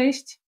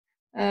podejść,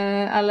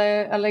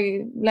 ale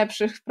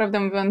lepszych, prawdę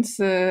mówiąc,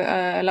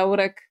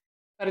 laurek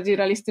bardziej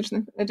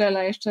realistycznych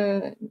Agile'a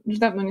jeszcze już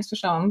dawno nie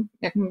słyszałam,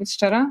 jak mam być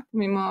szczera,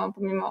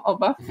 pomimo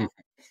obaw.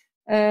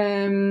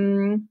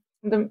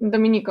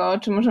 Dominiko,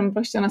 czy możemy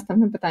prosić o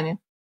następne pytanie?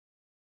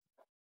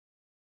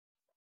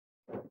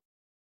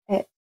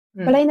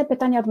 Kolejne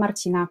pytanie od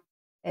Marcina.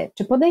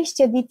 Czy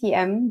podejście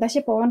DTM da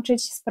się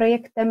połączyć z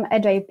projektem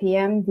Agile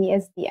PM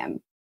DSDM?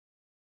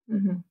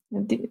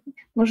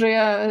 Może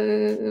ja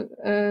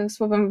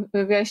słowem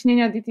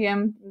wyjaśnienia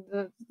DTM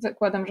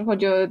zakładam, że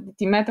chodzi o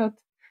DT Method,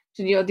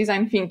 czyli o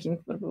design thinking,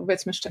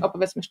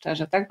 opowiedzmy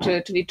szczerze, tak?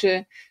 Czyli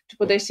czy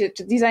podejście,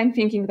 czy design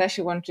thinking da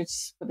się łączyć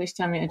z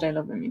podejściami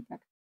agile'owymi,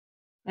 tak?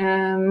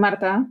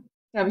 Marta,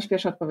 chciałabyś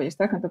pierwsza odpowiedzieć,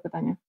 tak, na to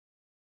pytanie?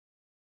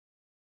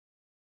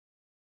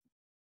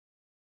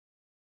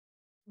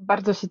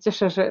 Bardzo się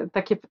cieszę, że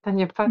takie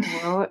pytanie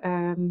padło.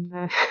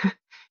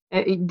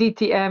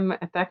 DTM,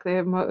 tak,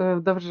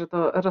 dobrze, że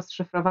to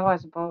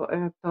rozszyfrowałaś, bo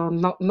to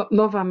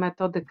nowa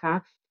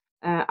metodyka.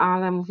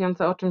 ale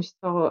mówiące o czymś,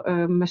 co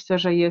myślę,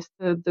 że jest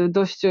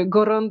dość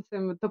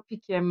gorącym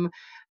topikiem,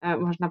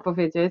 można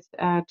powiedzieć,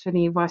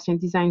 czyli właśnie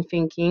design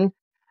thinking.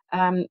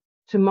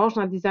 Czy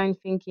można design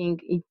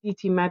thinking i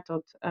DT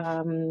method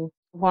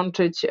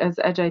łączyć z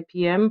Agile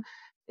PM?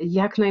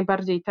 Jak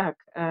najbardziej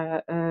tak.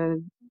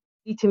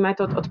 DT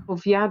method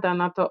odpowiada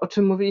na to, o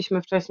czym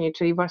mówiliśmy wcześniej,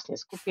 czyli właśnie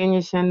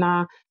skupienie się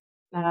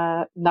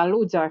na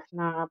ludziach,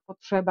 na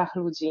potrzebach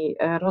ludzi,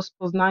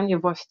 rozpoznanie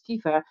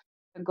właściwe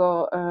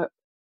tego,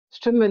 z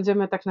czym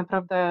będziemy tak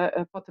naprawdę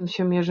potem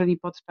się mierzyli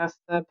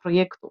podczas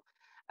projektu.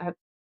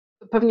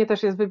 Pewnie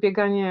też jest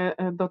wybieganie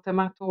do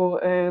tematu,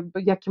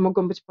 jakie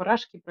mogą być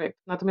porażki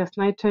projektu, natomiast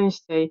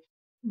najczęściej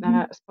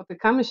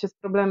spotykamy się z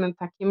problemem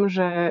takim,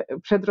 że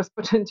przed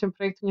rozpoczęciem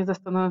projektu nie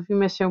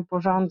zastanowimy się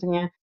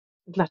porządnie,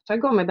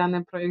 dlaczego my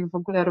dany projekt w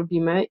ogóle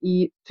robimy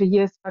i czy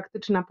jest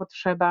faktyczna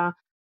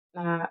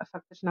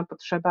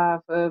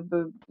potrzeba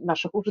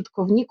naszych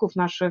użytkowników,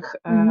 naszych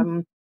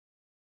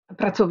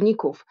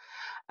pracowników.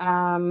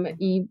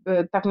 I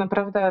tak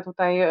naprawdę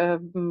tutaj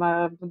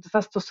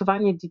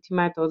zastosowanie DT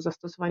Method,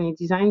 zastosowanie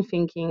design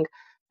thinking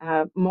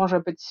może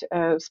być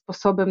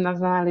sposobem na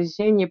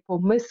znalezienie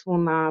pomysłu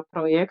na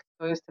projekt.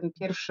 To jest ten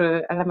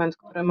pierwszy element,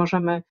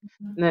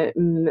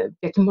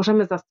 w jakim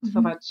możemy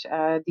zastosować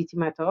DT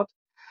Method,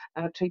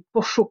 czyli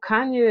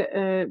poszukanie,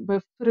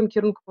 w którym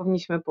kierunku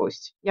powinniśmy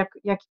pójść,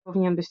 jaki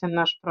powinien być ten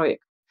nasz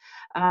projekt.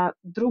 A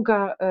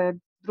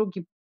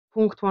drugi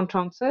punkt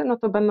łączący, no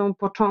to będą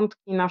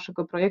początki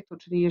naszego projektu,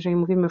 czyli jeżeli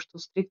mówimy już tu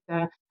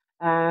stricte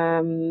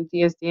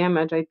DSDM,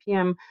 Agile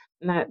PM,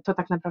 to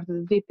tak naprawdę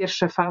dwie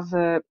pierwsze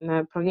fazy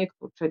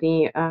projektu,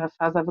 czyli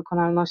faza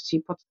wykonalności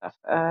i podstaw.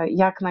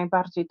 Jak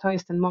najbardziej to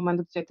jest ten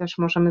moment, gdzie też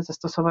możemy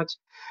zastosować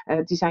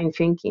design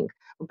thinking,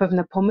 bo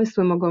pewne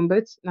pomysły mogą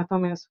być,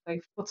 natomiast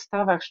tutaj w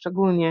podstawach,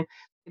 szczególnie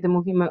kiedy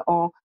mówimy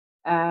o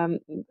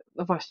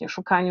no właśnie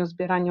szukaniu,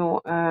 zbieraniu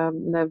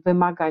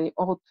wymagań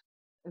od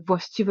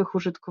właściwych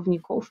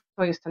użytkowników,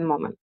 to jest ten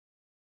moment.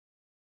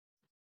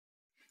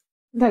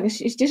 Tak,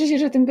 cieszę się,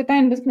 że tym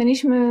pytaniem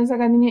dotknęliśmy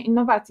zagadnienia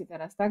innowacji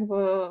teraz, tak?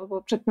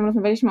 Bo przedtem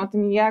rozmawialiśmy o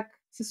tym, jak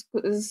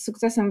z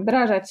sukcesem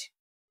wdrażać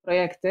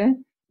projekty,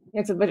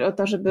 jak zadbać o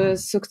to,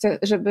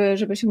 żeby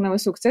osiągnęły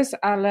sukces,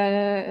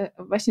 ale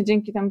właśnie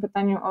dzięki temu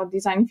pytaniu o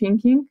design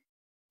thinking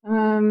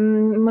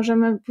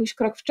możemy pójść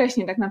krok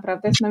wcześniej tak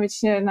naprawdę, zastanowić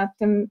się nad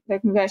tym,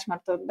 jak mówiłaś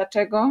Marto,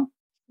 dlaczego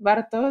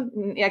warto,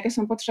 jakie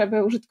są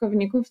potrzeby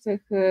użytkowników,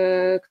 tych,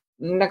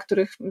 dla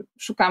których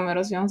szukamy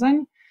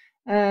rozwiązań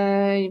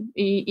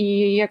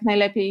i jak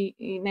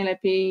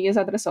najlepiej je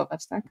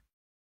zaadresować, tak?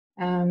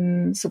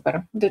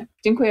 Super,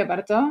 dziękuję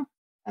bardzo.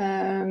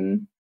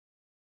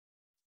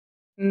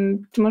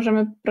 Czy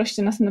możemy prosić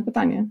o następne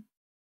pytanie?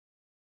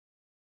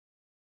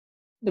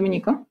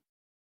 Dominiko?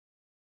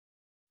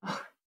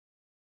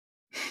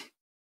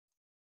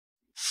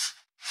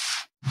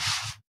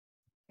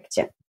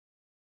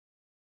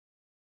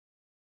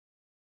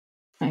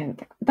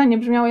 Tak. Pytanie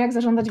brzmiało, jak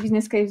zarządzać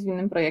business case w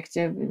innym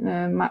projekcie.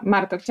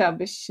 Marto,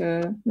 chciałabyś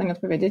na nie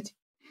odpowiedzieć?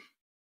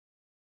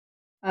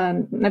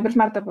 Najpierw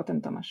Marta,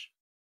 potem Tomasz.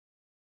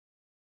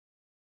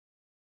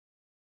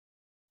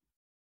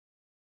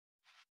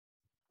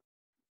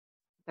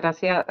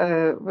 Teraz ja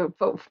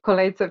w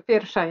kolejce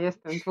pierwsza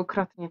jestem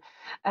dwukrotnie.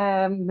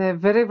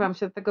 Wyrywam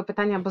się do tego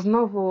pytania, bo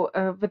znowu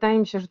wydaje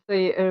mi się, że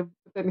tutaj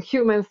ten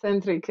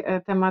human-centric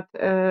temat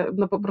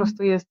no po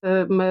prostu jest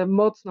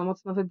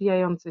mocno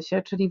wybijający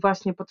się, czyli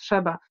właśnie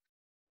potrzeba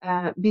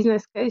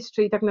business case,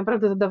 czyli tak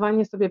naprawdę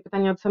zadawanie sobie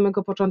pytania od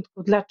samego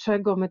początku,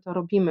 dlaczego my to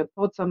robimy,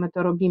 po co my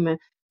to robimy,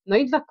 no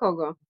i dla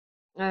kogo.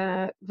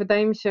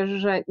 Wydaje mi się,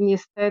 że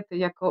niestety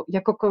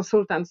jako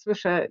konsultant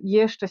słyszę,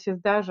 jeszcze się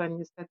zdarza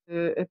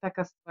niestety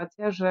taka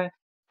sytuacja, że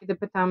kiedy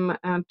pytam,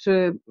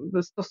 czy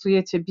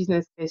stosujecie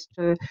business case,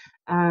 czy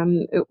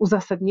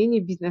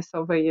uzasadnienie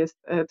biznesowe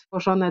jest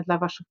tworzone dla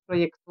waszych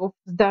projektów,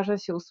 zdarza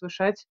się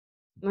usłyszeć,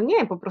 no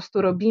nie, po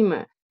prostu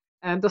robimy,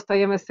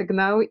 dostajemy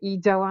sygnał i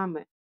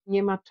działamy.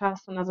 Nie ma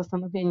czasu na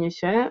zastanowienie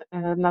się,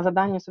 na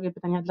zadanie sobie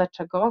pytania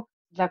dlaczego,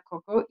 dla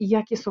kogo i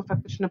jakie są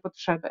faktyczne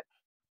potrzeby.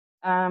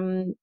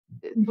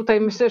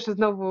 Tutaj myślę, że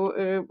znowu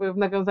w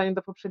nawiązaniu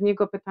do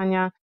poprzedniego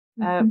pytania,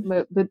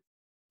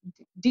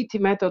 DT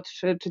Method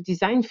czy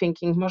Design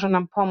Thinking może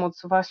nam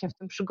pomóc właśnie w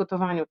tym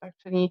przygotowaniu, tak?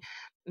 Czyli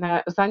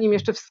zanim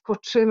jeszcze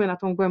wskoczymy na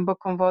tą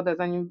głęboką wodę,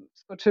 zanim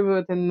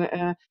wskoczymy ten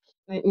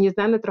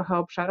nieznany trochę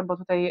obszar, bo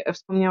tutaj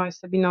wspomniałaś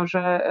Sabino,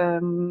 że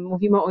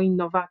mówimy o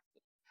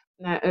innowacji.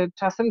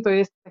 Czasem to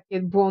jest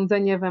takie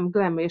błądzenie we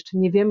mgle, my jeszcze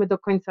nie wiemy do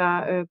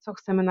końca, co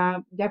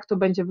chcemy, jak to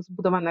będzie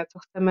zbudowane, co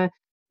chcemy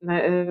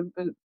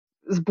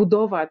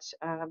zbudować,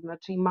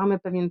 czyli mamy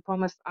pewien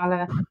pomysł,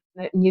 ale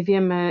nie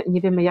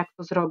wiemy jak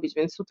to zrobić,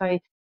 więc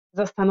tutaj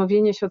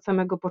zastanowienie się od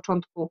samego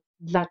początku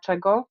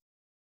dlaczego,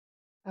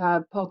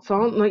 po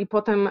co, no i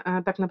potem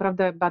tak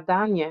naprawdę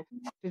badanie,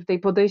 czyli tutaj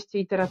podejście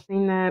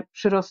iteracyjne,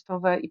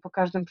 przyrostowe i po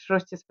każdym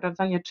przyroście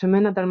sprawdzanie, czy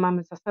my nadal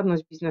mamy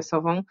zasadność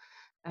biznesową,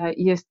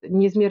 jest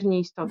niezmiernie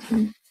istotne.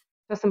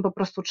 Czasem po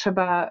prostu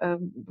trzeba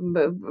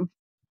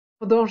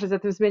podążyć za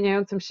tym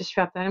zmieniającym się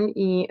światem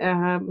i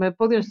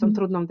podjąć tą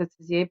trudną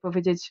decyzję i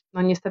powiedzieć,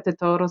 no niestety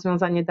to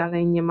rozwiązanie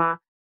dalej nie ma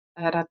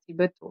racji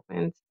bytu,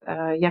 więc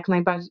jak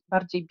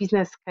najbardziej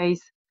business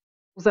case,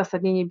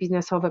 uzasadnienie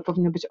biznesowe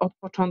powinno być od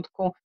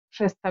początku,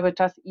 przez cały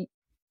czas i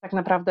tak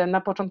naprawdę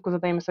na początku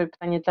zadajemy sobie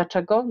pytanie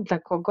dlaczego, dla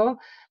kogo,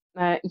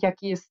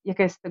 jaka jest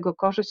z tego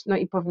korzyść, no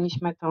i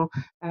powinniśmy to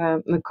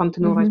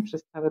kontynuować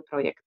przez cały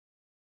projekt.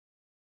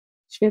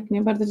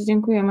 Świetnie, bardzo Ci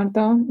dziękuję,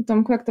 Marto.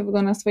 Tomku, jak to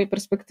wygląda z Twojej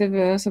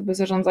perspektywy osoby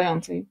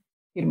zarządzającej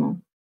firmą?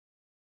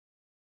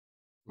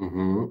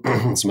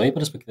 Z mojej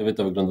perspektywy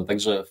to wygląda tak,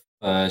 że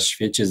w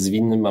świecie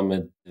zwinnym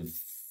mamy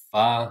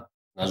dwa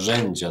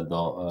narzędzia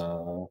do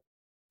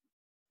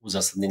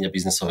uzasadnienia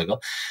biznesowego.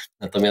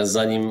 Natomiast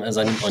zanim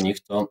o nich,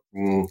 to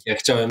ja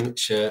chciałem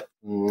się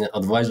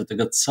odwołać do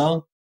tego,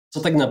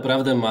 co tak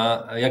naprawdę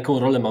jaką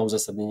rolę ma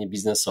uzasadnienie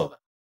biznesowe.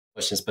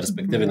 Właśnie z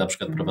perspektywy na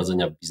przykład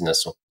prowadzenia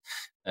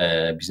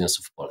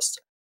biznesu w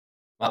Polsce.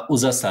 Ma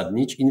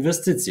uzasadnić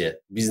inwestycję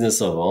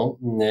biznesową,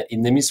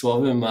 innymi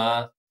słowy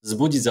ma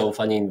wzbudzić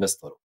zaufanie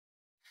inwestorów.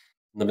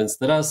 No więc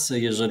teraz,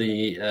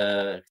 jeżeli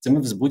chcemy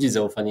wzbudzić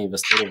zaufanie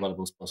inwestorów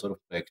albo sponsorów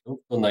projektów,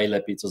 to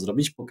najlepiej co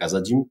zrobić?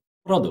 Pokazać im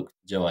produkt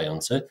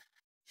działający.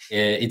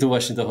 I tu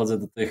właśnie dochodzę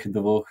do tych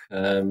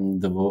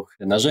dwóch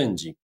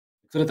narzędzi,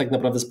 które tak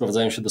naprawdę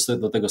sprowadzają się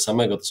do tego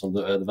samego. To są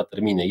dwa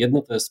terminy.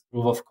 Jedno to jest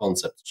proof of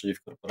concept, czyli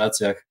w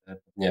korporacjach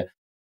pewnie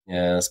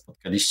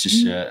spotkaliście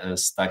się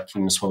z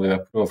takim słowem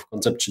jak proof of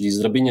concept, czyli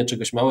zrobienie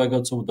czegoś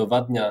małego, co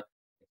udowadnia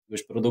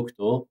jakiegoś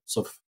produktu,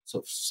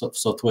 w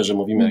software'ze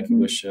mówimy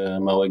jakiegoś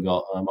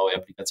małej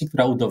aplikacji,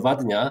 która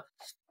udowadnia,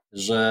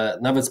 że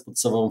nawet z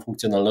podstawową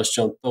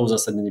funkcjonalnością to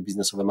uzasadnienie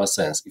biznesowe ma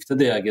sens. I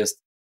wtedy jak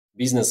jest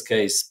business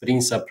case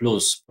Sprinta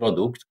plus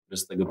produkt, który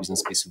z tego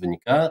business case'u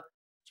wynika,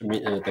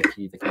 czyli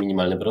taki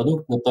minimalny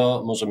produkt, no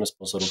to możemy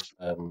sponsorów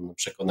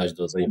przekonać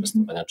do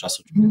zainwestowania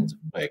czasu czy pieniędzy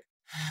w projekt.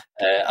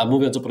 A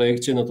mówiąc o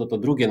projekcie, no to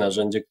drugie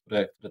narzędzie,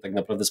 które tak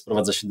naprawdę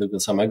sprowadza się do tego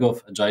samego,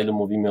 w Agile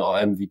mówimy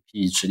o MVP,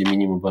 czyli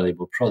Minimum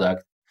Valuable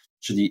Product,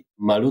 czyli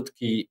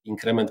malutki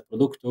inkrement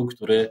produktu,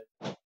 który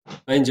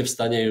będzie w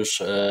stanie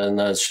już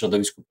na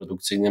środowisku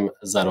produkcyjnym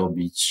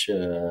zarobić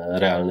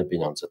realne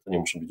pieniądze. To nie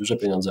muszą być duże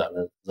pieniądze,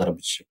 ale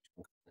zarobić jakiś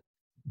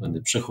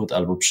konkretny przychód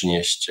albo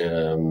przynieść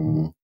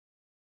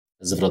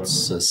zwrot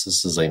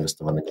z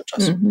zainwestowanego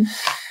czasu.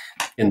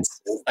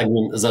 Więc tak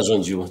bym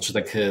zarządził, czy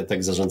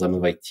tak zarządzamy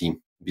w IT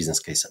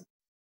business case'em.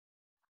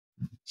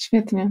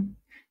 Świetnie.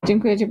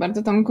 Dziękuję Ci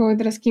bardzo, Tomku. I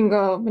teraz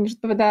Kingo, będziesz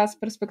odpowiadała z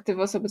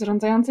perspektywy osoby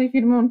zarządzającej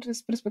firmą, czy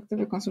z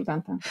perspektywy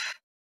konsultanta?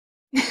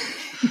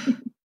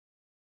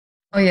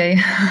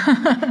 Ojej,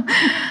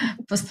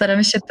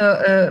 postaram się to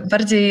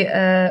bardziej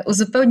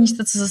uzupełnić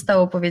to, co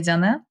zostało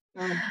powiedziane.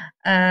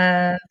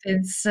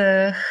 Więc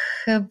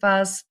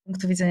chyba z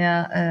punktu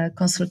widzenia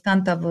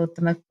konsultanta, bo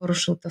Tomek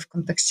poruszył to w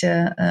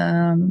kontekście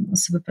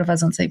osoby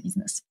prowadzącej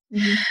biznes.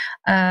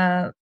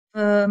 W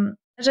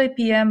Agile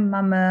PM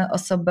mamy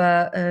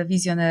osobę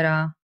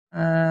wizjonera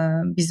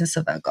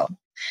biznesowego.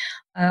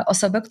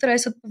 Osobę, która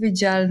jest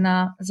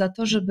odpowiedzialna za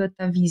to, żeby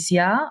ta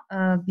wizja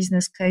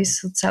business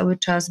case'u cały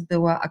czas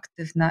była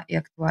aktywna i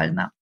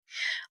aktualna.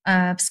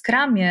 W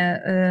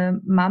Scrumie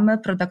mamy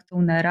product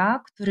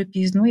ownera, który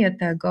pilnuje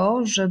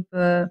tego,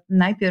 żeby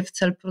najpierw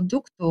cel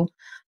produktu,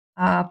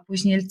 a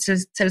później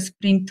cel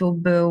sprintu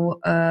był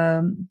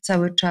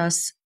cały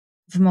czas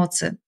w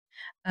mocy.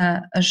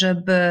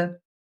 Żeby,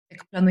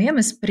 jak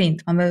planujemy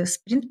sprint, mamy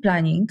sprint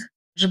planning,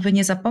 żeby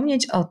nie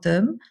zapomnieć o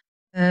tym,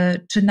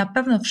 czy na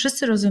pewno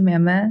wszyscy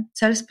rozumiemy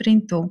cel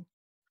sprintu,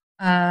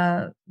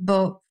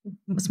 bo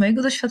z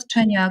mojego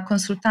doświadczenia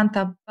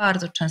konsultanta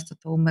bardzo często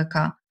to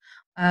umyka.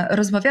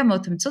 Rozmawiamy o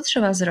tym, co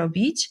trzeba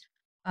zrobić,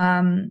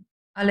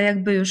 ale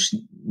jakby już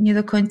nie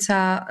do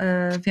końca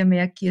wiemy,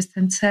 jaki jest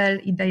ten cel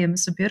i dajemy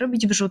sobie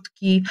robić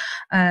wrzutki,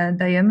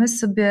 dajemy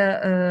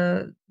sobie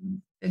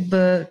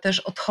jakby też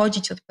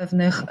odchodzić od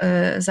pewnych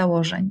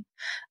założeń,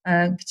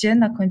 gdzie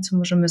na końcu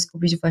możemy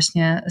zgubić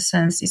właśnie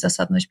sens i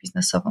zasadność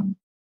biznesową.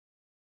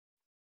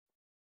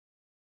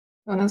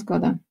 Pełna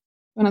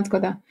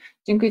zgoda.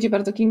 Dziękuję Ci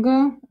bardzo,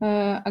 Kingo.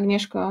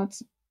 Agnieszko.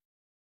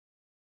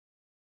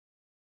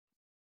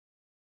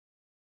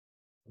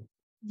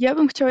 Ja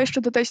bym chciała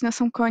jeszcze dodać na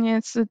sam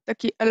koniec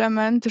taki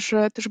element,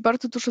 że też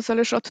bardzo dużo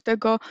zależy od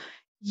tego,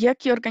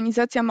 jaki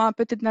organizacja ma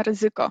apetyt na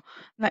ryzyko,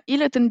 na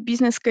ile ten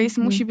business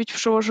case musi być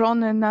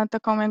przełożony na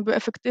taką jakby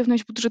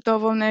efektywność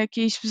budżetową, na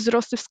jakieś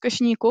wzrosty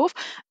wskaźników,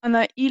 a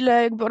na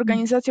ile jakby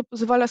organizacja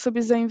pozwala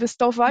sobie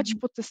zainwestować,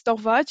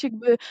 potestować,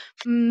 jakby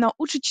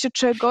nauczyć się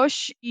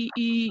czegoś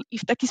i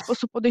w taki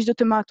sposób podejść do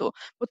tematu,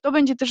 bo to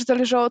będzie też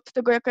zależało od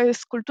tego, jaka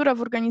jest kultura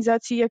w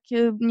organizacji,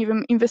 jakie, nie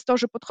wiem,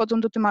 inwestorzy podchodzą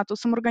do tematu.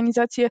 Są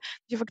organizacje,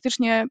 gdzie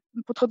faktycznie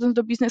podchodząc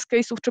do business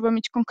case'ów trzeba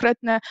mieć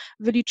konkretne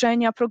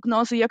wyliczenia,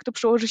 prognozy, jak to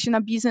przełoży się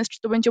na biznes,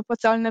 czy to będzie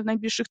opłacalne w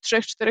najbliższych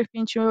 3, 4,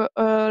 5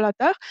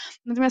 latach.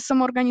 Natomiast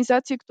są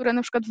organizacje, które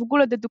na przykład w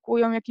ogóle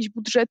dedykują jakieś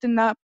budżety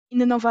na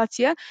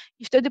innowacje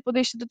i wtedy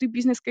podejście do tych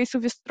business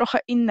case'ów jest trochę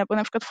inne, bo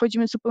na przykład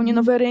wchodzimy w zupełnie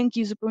nowe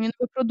rynki, zupełnie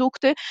nowe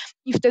produkty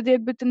i wtedy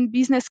jakby ten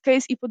business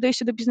case i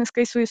podejście do business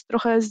case'u jest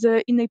trochę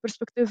z innej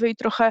perspektywy i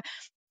trochę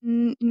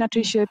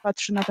inaczej się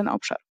patrzy na ten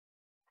obszar.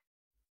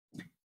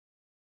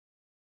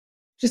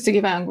 Wszyscy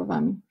kiwają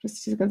głowami.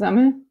 Wszyscy się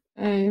zgadzamy.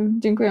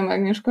 Dziękuję,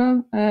 Agnieszko.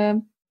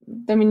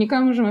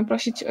 Dominika, możemy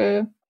prosić o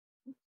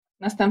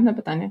następne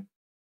pytanie.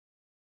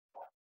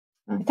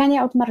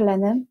 Pytanie od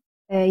Marleny.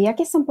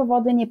 Jakie są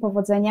powody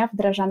niepowodzenia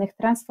wdrażanych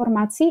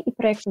transformacji i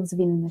projektów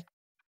zwinnych?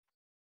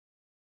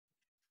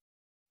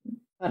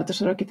 Bardzo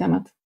szeroki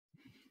temat.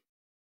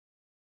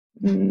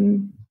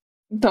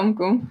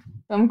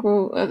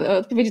 Tomku,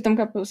 odpowiedzi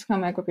Tomka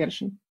posłuchamy jako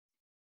pierwszy.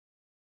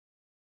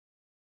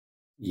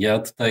 Ja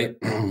tutaj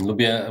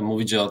lubię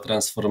mówić o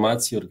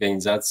transformacji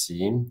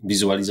organizacji,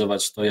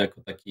 wizualizować to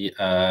jako taki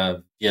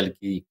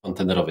wielki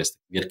kontenerowiec,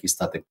 taki wielki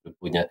statek, który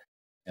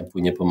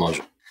płynie po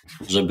morzu.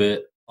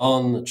 Żeby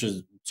on,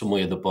 czy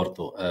sumuje do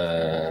portu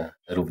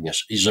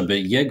również, i żeby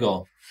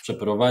jego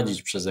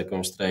przeprowadzić przez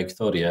jakąś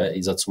trajektorię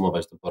i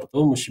zacumować do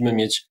portu, musimy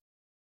mieć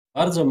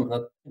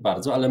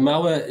ale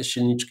małe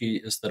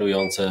silniczki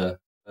sterujące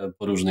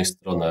po różnych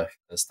stronach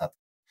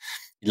statku.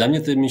 I dla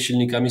mnie tymi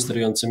silnikami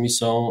sterującymi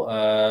są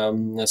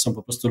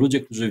po prostu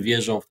ludzie, którzy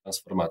wierzą w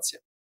transformację.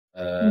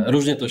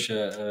 Różnie to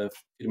się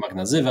w firmach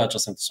nazywa,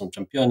 czasem to są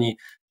czempioni,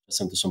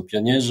 czasem to są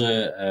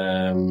pionierzy,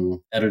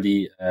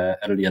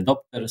 early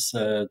adopters,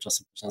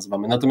 czasem to się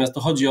nazywamy. Natomiast to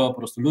chodzi o po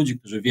prostu ludzi,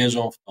 którzy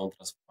wierzą w tą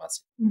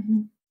transformację.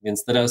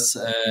 Więc teraz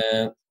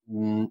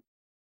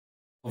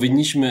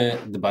powinniśmy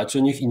dbać o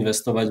nich,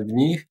 inwestować w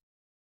nich,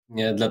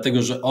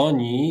 dlatego że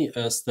oni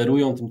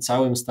sterują tym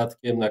całym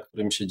statkiem, na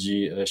którym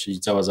siedzi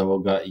cała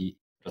załoga i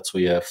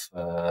pracuje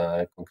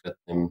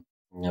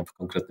w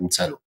konkretnym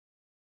celu.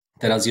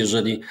 Teraz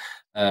jeżeli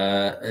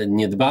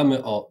nie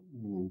dbamy o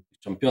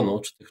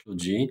czempionów czy tych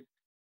ludzi,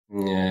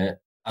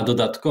 a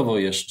dodatkowo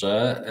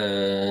jeszcze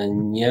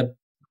nie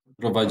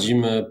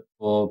prowadzimy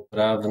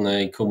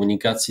poprawnej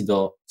komunikacji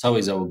do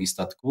całej załogi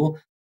statku,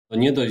 to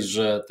nie dość,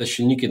 że te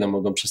silniki nam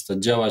mogą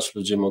przestać działać,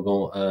 ludzie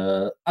mogą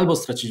albo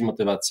stracić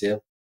motywację,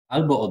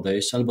 albo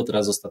odejść, albo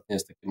teraz ostatnio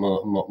jest takie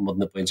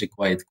modne pojęcie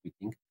quiet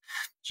quitting,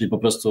 czyli po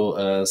prostu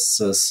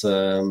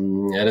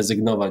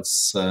rezygnować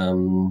z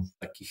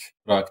takich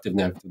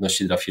proaktywnych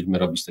aktywności dla firmy,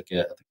 robić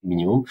takie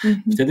minimum.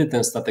 Wtedy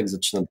ten statek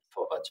zaczyna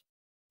dryfować.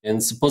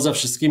 Więc poza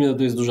wszystkimi, no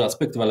to jest dużo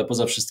aspektów, ale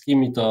poza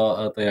wszystkimi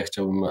to ja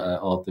chciałbym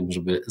o tym,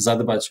 żeby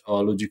zadbać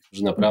o ludzi,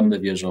 którzy naprawdę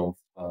wierzą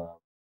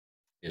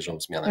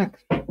w zmianę.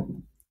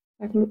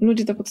 Tak,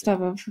 ludzie to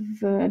podstawa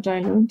w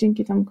Agile'u.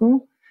 Dzięki,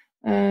 Tomku.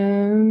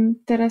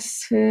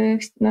 Teraz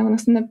na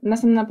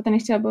następne pytanie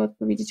chciałaby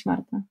odpowiedzieć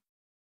Marta.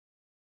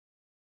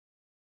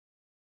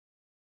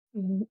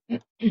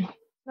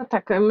 No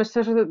tak,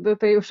 myślę, że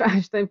tutaj już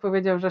Einstein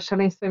powiedział, że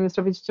szaleństwem jest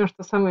robić wciąż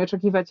to samo i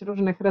oczekiwać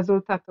różnych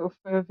rezultatów,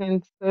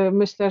 więc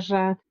myślę,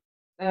 że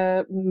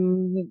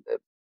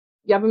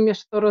ja bym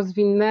jeszcze to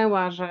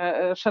rozwinęła,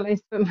 że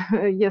szaleństwem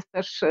jest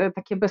też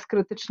takie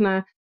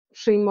bezkrytyczne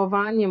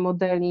przyjmowanie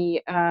modeli,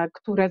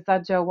 które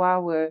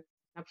zadziałały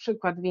na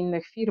przykład w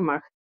innych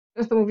firmach.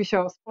 Często mówi się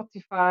o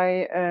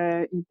Spotify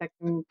i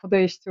takim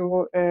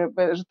podejściu,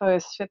 że to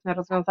jest świetne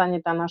rozwiązanie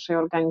dla naszej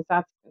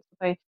organizacji. Więc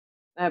tutaj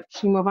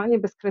przyjmowanie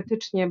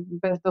bezkrytycznie,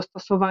 bez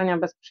dostosowania,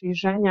 bez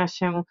przyjrzenia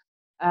się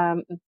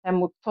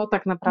temu, co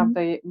tak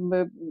naprawdę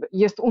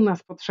jest u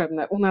nas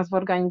potrzebne, u nas w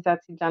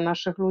organizacji, dla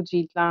naszych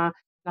ludzi, dla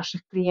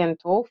naszych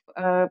klientów,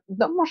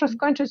 no może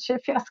skończyć się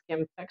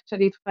fiaskiem, tak?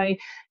 Czyli tutaj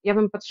ja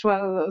bym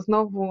patrzyła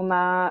znowu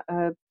na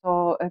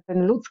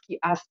ten ludzki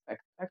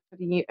aspekt, tak?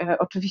 Czyli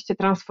oczywiście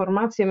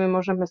transformację my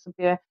możemy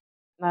sobie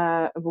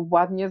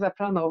ładnie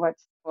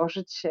zaplanować,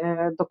 stworzyć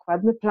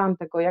dokładny plan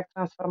tego, jak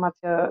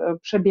transformacja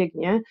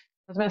przebiegnie,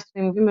 natomiast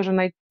tutaj mówimy, że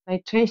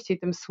najczęściej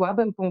tym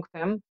słabym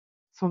punktem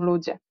są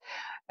ludzie.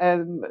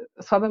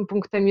 Słabym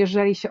punktem,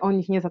 jeżeli się o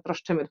nich nie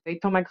zatroszczymy. Tutaj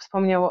Tomek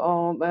wspomniał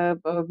o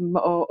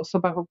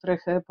osobach, o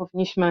których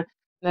powinniśmy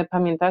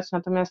pamiętać,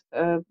 natomiast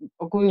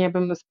ogólnie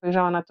bym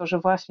spojrzała na to, że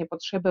właśnie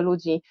potrzeby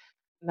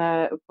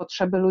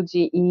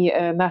ludzi i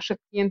naszych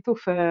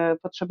klientów,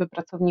 potrzeby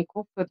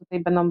pracowników tutaj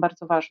będą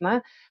bardzo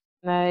ważne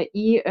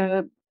i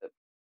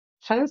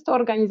często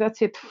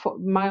organizacje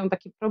mają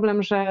taki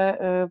problem, że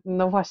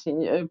no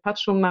właśnie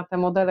patrzą na te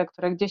modele,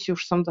 które gdzieś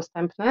już są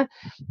dostępne,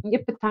 nie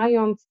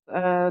pytając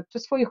czy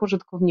swoich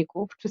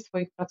użytkowników, czy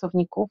swoich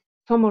pracowników,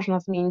 co można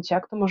zmienić,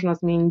 jak to można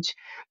zmienić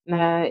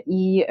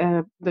i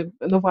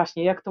no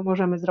właśnie, jak to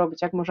możemy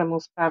zrobić, jak możemy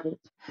usprawnić.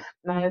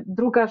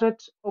 Druga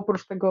rzecz,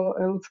 oprócz tego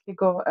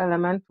ludzkiego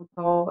elementu,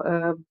 to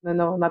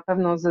no, na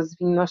pewno ze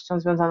zwinnością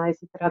związana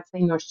jest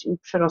iteracyjność i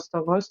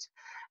przyrostowość.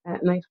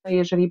 No i tutaj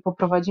jeżeli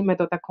poprowadzimy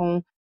to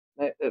taką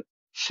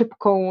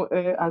szybką,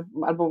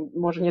 albo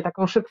może nie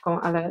taką szybką,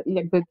 ale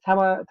jakby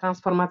cała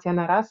transformacja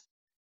na raz,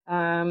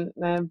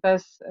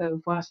 bez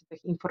właśnie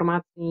tych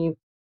informacji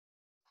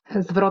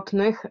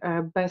zwrotnych,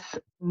 bez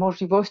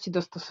możliwości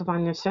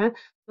dostosowania się,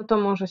 no to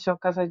może się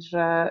okazać,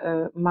 że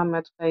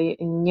mamy tutaj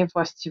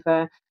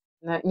niewłaściwe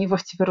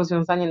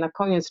rozwiązanie na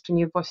koniec, czy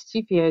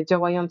niewłaściwie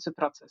działający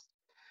proces.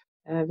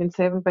 Więc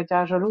ja bym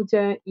powiedziała, że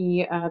ludzie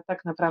i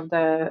tak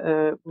naprawdę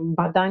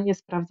badanie,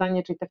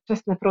 sprawdzanie, czyli te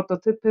wczesne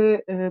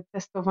prototypy,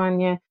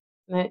 testowanie,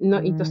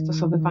 no i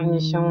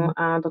dostosowywanie się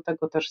do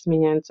tego też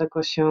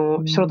zmieniającego się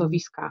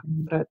środowiska,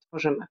 które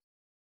tworzymy.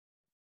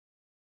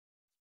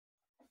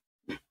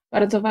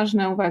 Bardzo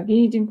ważne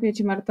uwagi. Dziękuję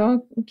Ci, Marto.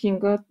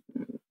 Kingo,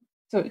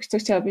 co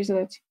chciałabyś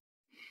dodać?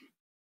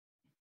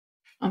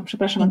 O,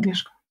 przepraszam,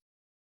 Agnieszko.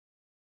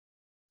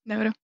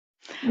 Dobra.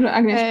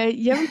 Agnieszka.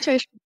 Ja bym chciała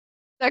jeszcze...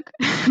 Tak?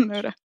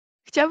 Dobra.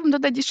 Chciałabym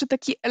dodać jeszcze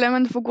taki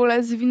element w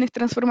ogóle zwinnych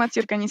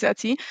transformacji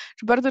organizacji,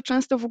 że bardzo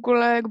często w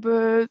ogóle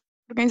jakby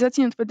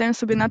organizacje nie odpowiadają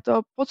sobie na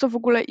to, po co w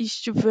ogóle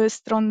iść w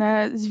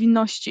stronę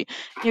zwinności.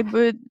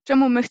 Jakby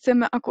czemu my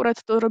chcemy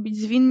akurat to robić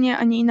zwinnie,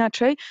 a nie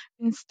inaczej,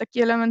 więc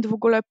taki element w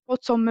ogóle, po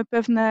co my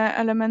pewne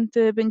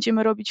elementy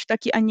będziemy robić w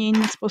taki, a nie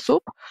inny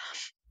sposób.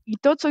 I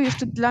to, co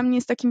jeszcze dla mnie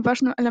jest takim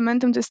ważnym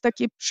elementem, to jest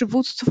takie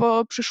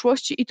przywództwo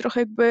przyszłości i trochę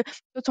jakby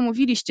to, co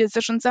mówiliście,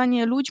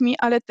 zarządzanie ludźmi,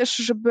 ale też,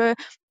 żeby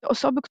te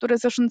osoby, które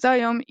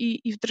zarządzają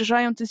i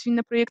wdrażają te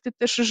zwinne projekty,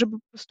 też, żeby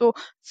po prostu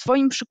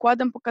swoim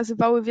przykładem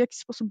pokazywały, w jaki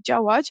sposób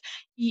działać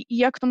i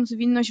jak tą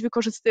zwinność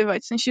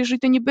wykorzystywać. W sensie, jeżeli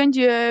to nie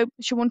będzie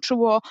się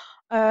łączyło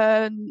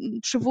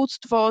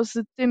przywództwo z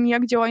tym,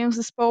 jak działają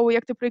zespoły,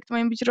 jak te projekty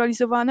mają być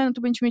realizowane, no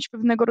to będziemy mieć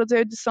pewnego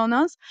rodzaju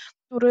dysonans,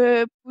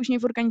 który później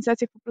w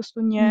organizacjach po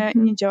prostu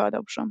nie działa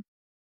dobrze.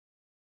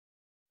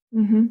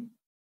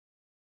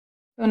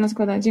 Pełna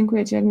zgoda.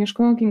 Dziękuję Ci,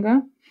 Agnieszko.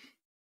 Kinga?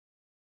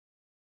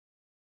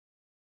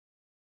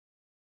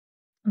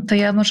 To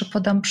ja może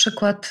podam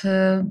przykład,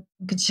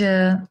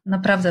 gdzie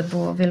naprawdę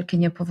było wielkie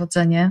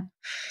niepowodzenie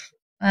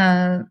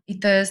i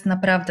to jest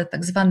naprawdę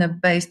tak zwane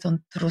based on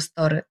true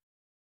story.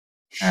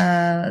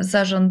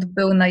 Zarząd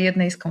był na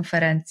jednej z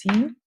konferencji,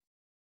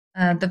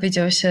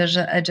 dowiedział się,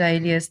 że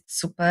Agile jest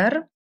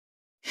super,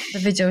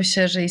 dowiedział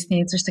się, że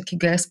istnieje coś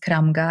takiego jak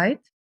Scrum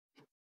Guide,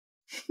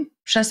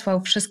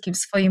 przesłał wszystkim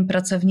swoim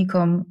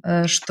pracownikom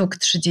sztuk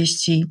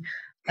 30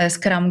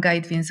 Scrum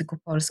Guide w języku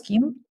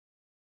polskim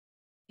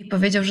i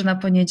powiedział, że na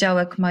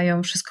poniedziałek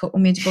mają wszystko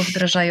umieć, bo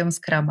wdrażają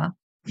Scruma.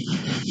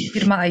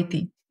 Firma IT.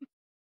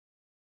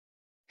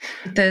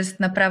 I to jest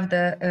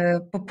naprawdę,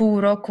 po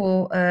pół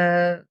roku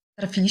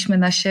trafiliśmy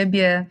na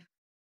siebie,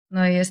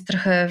 no jest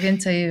trochę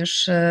więcej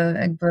już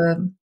jakby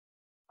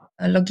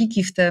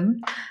logiki w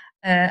tym,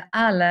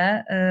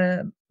 ale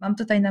mam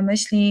tutaj na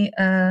myśli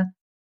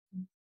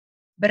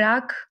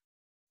brak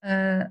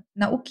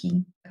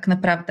nauki tak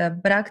naprawdę,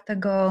 brak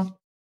tego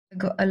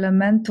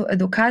elementu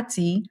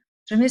edukacji,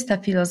 czym jest ta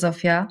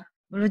filozofia,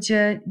 bo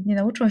ludzie nie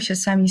nauczą się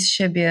sami z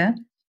siebie,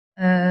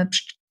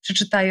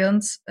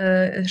 przeczytając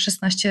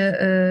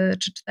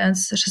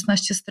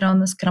 16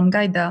 stron Scrum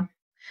Guide'a.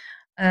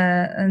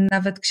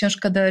 Nawet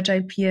książka do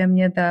Agile PM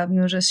nie da,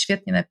 mimo że jest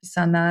świetnie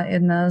napisana,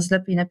 jedna z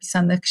lepiej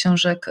napisanych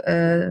książek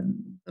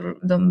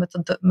do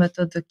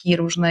metodyki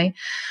różnej,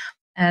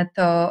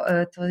 to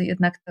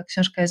jednak ta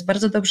książka jest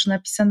bardzo dobrze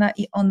napisana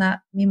i ona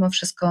mimo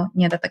wszystko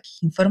nie da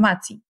takich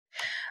informacji.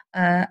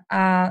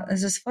 A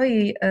ze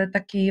swojej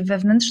takiej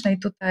wewnętrznej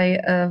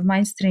tutaj w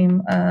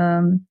mainstream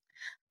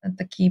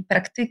takiej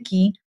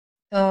praktyki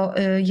to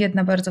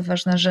jedna bardzo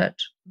ważna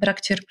rzecz,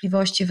 brak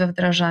cierpliwości we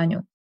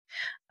wdrażaniu.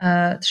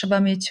 Trzeba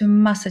mieć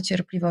masę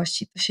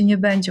cierpliwości, to się nie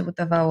będzie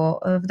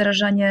udawało.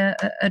 Wdrażanie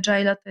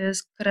Agile'a to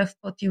jest krew,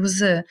 pot i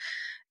łzy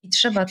i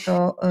trzeba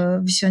to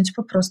wziąć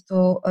po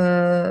prostu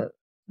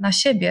na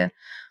siebie,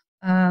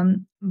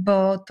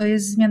 bo to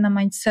jest zmiana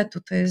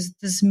mindsetu, to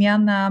jest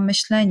zmiana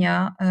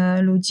myślenia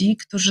ludzi,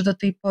 którzy do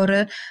tej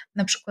pory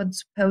na przykład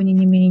zupełnie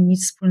nie mieli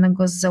nic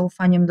wspólnego z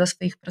zaufaniem do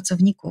swoich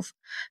pracowników,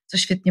 co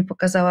świetnie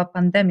pokazała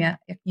pandemia.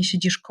 Jak nie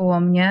siedzisz koło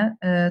mnie,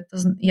 to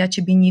ja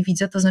ciebie nie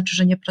widzę, to znaczy,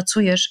 że nie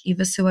pracujesz i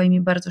wysyłaj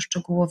mi bardzo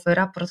szczegółowy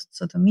raport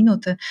co do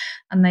minuty,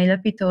 a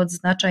najlepiej to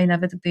odznaczaj,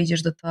 nawet gdy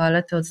idziesz do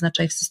toalety,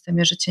 odznaczaj w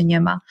systemie, że cię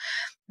nie ma.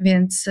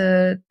 Więc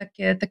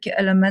takie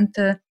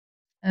elementy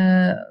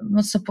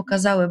mocno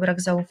pokazały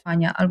brak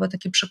zaufania, albo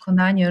takie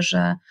przekonanie,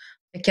 że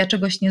jak ja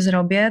czegoś nie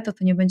zrobię, to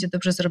nie będzie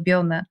dobrze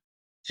zrobione.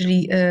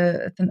 Czyli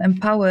ten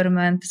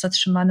empowerment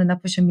zatrzymany na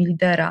poziomie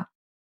lidera.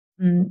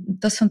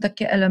 To są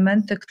takie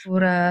elementy,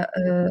 które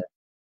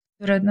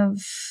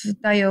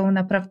dają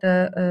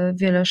naprawdę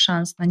wiele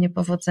szans na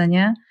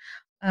niepowodzenie.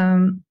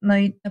 No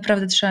i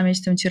naprawdę trzeba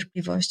mieć tę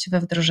cierpliwość we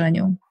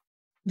wdrożeniu.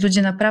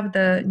 Ludzie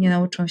naprawdę nie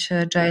nauczą się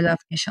Agile'a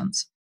w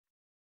miesiąc.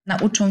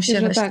 Nauczą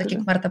się, tak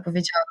jak Marta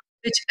powiedziała,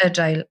 być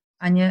Agile,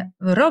 a nie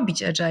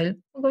robić Agile,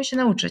 mogą się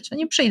nauczyć.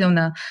 Oni przyjdą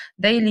na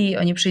daily,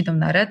 oni przyjdą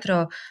na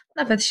retro,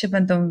 nawet się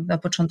będą na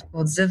początku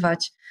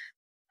odzywać,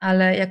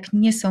 ale jak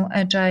nie są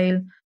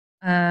Agile,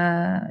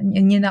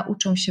 nie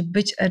nauczą się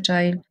być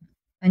Agile,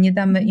 nie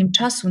damy im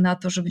czasu na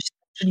to, żeby się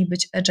nauczyli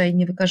być Agile,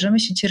 nie wykażemy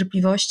się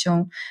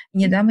cierpliwością i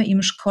nie damy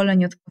im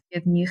szkoleń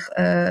odpowiednich,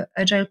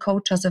 Agile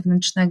coacha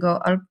zewnętrznego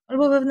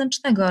albo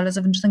wewnętrznego, ale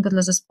zewnętrznego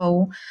dla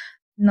zespołu,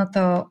 no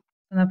to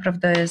to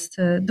naprawdę jest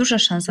duża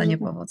szansa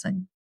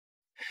niepowodzeń.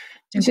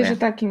 Myślę, że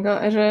tak,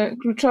 Kingo, że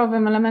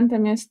kluczowym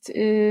elementem jest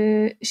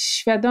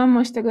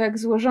świadomość tego, jak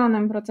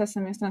złożonym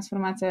procesem jest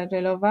transformacja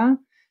agile'owa,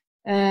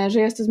 że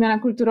jest to zmiana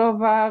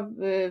kulturowa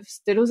w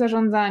stylu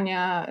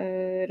zarządzania,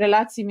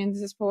 relacji między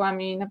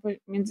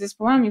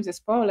zespołami w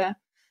zespole.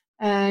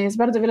 Jest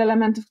bardzo wiele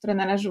elementów, które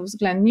należy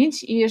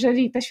uwzględnić i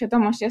jeżeli ta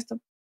świadomość jest, to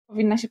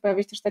powinna się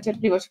pojawić też ta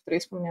cierpliwość, o której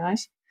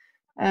wspomniałaś.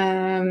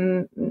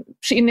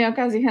 Przy innej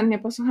okazji chętnie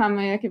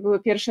posłuchamy, jakie były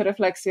pierwsze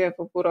refleksje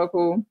po pół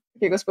roku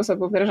takiego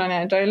sposobu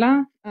wdrażania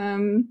Agile'a.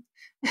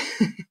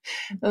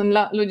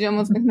 Dla ludzi o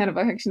mocnych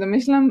nerwach, jak się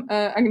domyślam.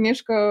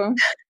 Agnieszko,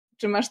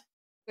 czy masz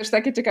też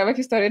takie ciekawe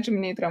historie, czy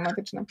mniej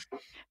traumatyczne?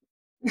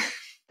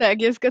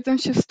 Tak, ja zgadzam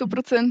się w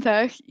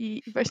 100%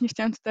 i właśnie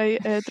chciałam tutaj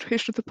trochę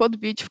jeszcze to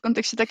podbić w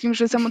kontekście takim,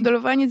 że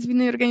zamodelowanie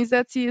zwinnej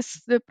organizacji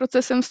jest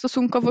procesem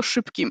stosunkowo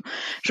szybkim,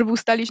 żeby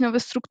ustalić nowe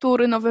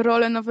struktury, nowe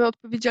role, nowe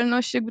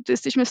odpowiedzialności, jakby to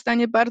jesteśmy w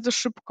stanie bardzo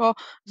szybko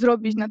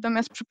zrobić,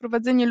 natomiast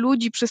przeprowadzenie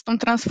ludzi przez tą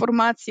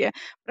transformację,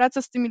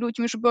 praca z tymi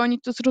ludźmi, żeby oni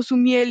to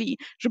zrozumieli,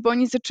 żeby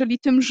oni zaczęli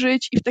tym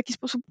żyć i w taki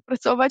sposób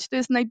pracować, to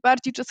jest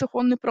najbardziej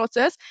czasochłonny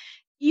proces.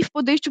 I w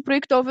podejściu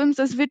projektowym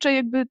zazwyczaj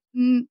jakby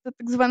ta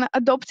tak zwana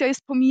adopcja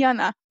jest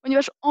pomijana,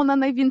 ponieważ ona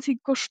najwięcej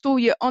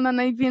kosztuje, ona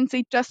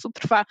najwięcej czasu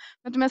trwa.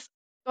 Natomiast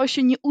to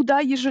się nie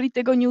uda, jeżeli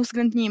tego nie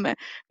uwzględnimy.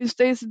 Więc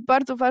to jest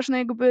bardzo ważny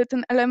jakby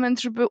ten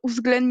element, żeby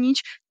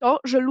uwzględnić to,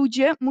 że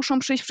ludzie muszą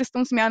przejść przez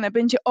tą zmianę.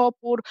 Będzie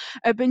opór,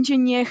 będzie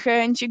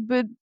niechęć,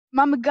 jakby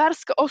mamy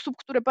garstkę osób,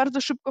 które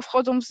bardzo szybko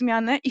wchodzą w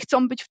zmianę i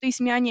chcą być w tej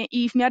zmianie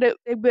i w miarę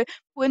jakby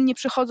płynnie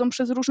przechodzą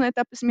przez różne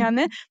etapy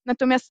zmiany.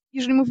 Natomiast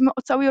jeżeli mówimy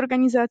o całej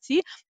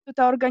organizacji, to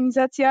ta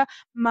organizacja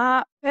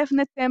ma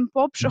pewne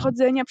tempo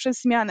przechodzenia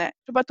przez zmianę.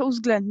 Trzeba to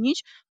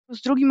uwzględnić.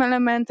 Z drugim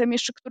elementem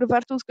jeszcze, który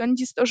warto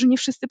uwzględnić, jest to, że nie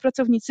wszyscy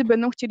pracownicy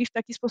będą chcieli w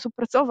taki sposób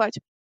pracować.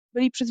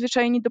 Byli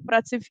przyzwyczajeni do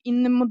pracy w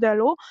innym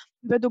modelu.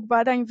 Według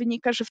badań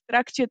wynika, że w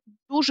trakcie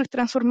dużych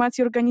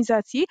transformacji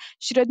organizacji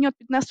średnio od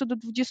 15 do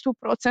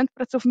 20%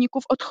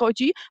 pracowników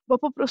odchodzi, bo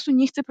po prostu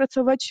nie chce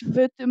pracować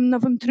w tym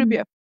nowym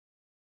trybie.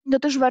 To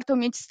też warto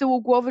mieć z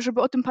tyłu głowy,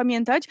 żeby o tym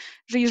pamiętać,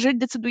 że jeżeli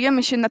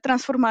decydujemy się na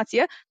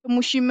transformację, to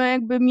musimy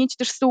jakby mieć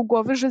też z tyłu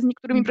głowy, że z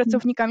niektórymi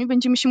pracownikami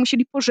będziemy się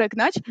musieli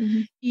pożegnać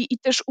i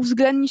też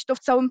uwzględnić to w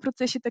całym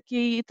procesie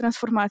takiej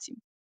transformacji.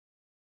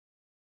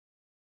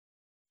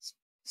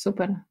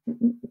 Super.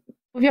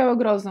 Powiało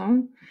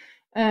grozą,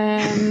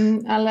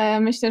 ale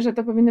myślę, że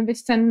to powinny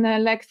być cenne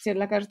lekcje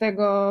dla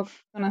każdego,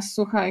 kto nas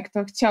słucha i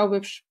kto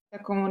chciałby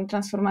taką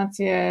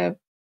transformację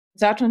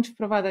zacząć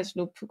wprowadzać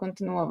lub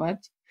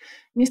kontynuować.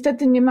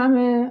 Niestety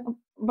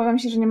obawiam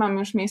się, że nie mamy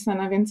już miejsca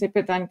na więcej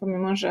pytań,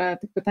 pomimo że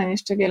tych pytań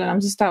jeszcze wiele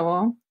nam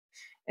zostało.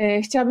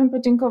 Chciałabym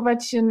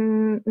podziękować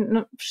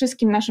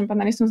wszystkim naszym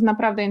panelistom za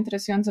naprawdę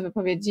interesujące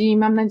wypowiedzi i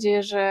mam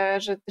nadzieję,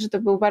 że to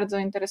był bardzo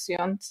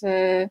interesujący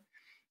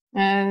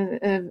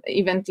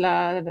event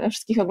dla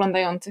wszystkich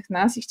oglądających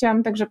nas i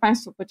chciałam także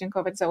Państwu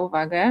podziękować za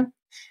uwagę.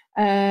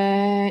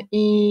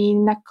 I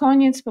na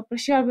koniec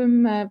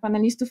poprosiłabym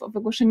panelistów o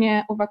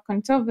wygłoszenie uwag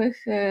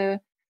końcowych,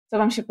 co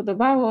Wam się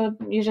podobało.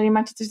 Jeżeli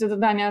macie coś do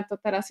dodania, to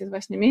teraz jest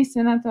właśnie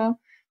miejsce na to.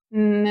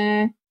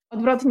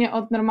 Odwrotnie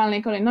od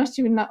normalnej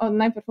kolejności,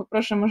 najpierw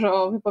poproszę może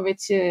o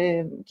wypowiedź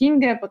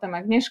Kingę, potem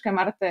Agnieszkę,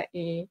 Martę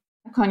i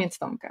na koniec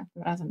Tomka.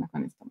 Tym razem na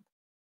koniec Tomka.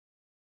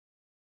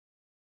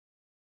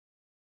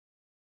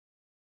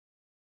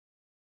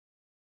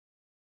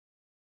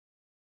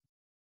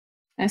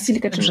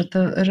 Silke, Dobrze, to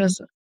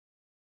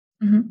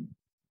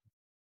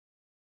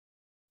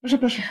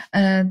Proszę.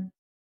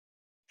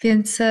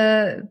 Więc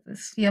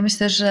ja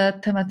myślę, że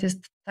temat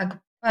jest tak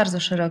bardzo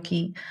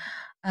szeroki.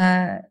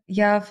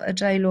 Ja w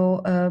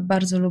Agile'u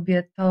bardzo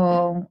lubię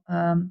tą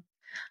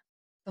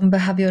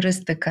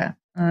behawiorystykę,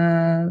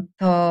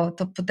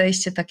 to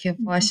podejście takie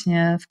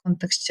właśnie w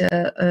kontekście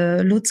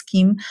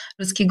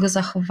ludzkiego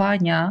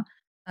zachowania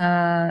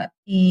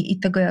i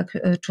tego, jak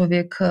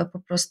człowiek po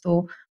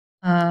prostu,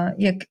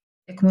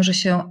 jak może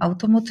się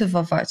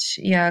automotywować,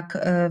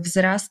 jak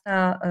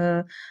wzrasta,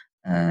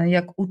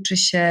 jak uczy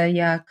się,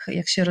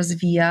 jak się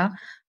rozwija,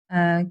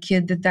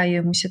 kiedy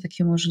daje mu się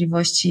takie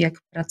możliwości jak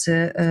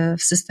pracy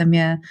w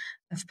systemie,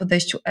 w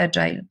podejściu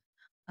Agile.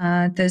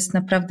 To jest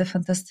naprawdę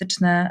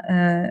fantastyczne,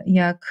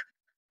 jak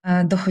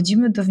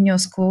dochodzimy do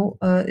wniosku,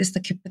 jest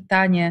takie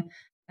pytanie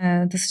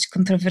dosyć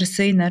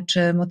kontrowersyjne,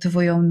 czy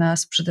motywują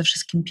nas przede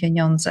wszystkim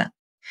pieniądze.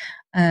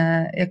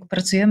 Jak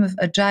pracujemy w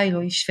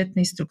Agile'u i w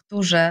świetnej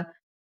strukturze,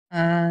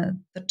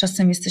 to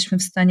czasem jesteśmy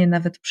w stanie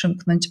nawet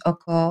przymknąć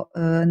oko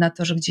na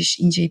to, że gdzieś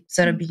indziej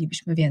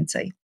zarobilibyśmy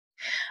więcej.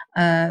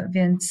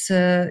 Więc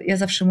ja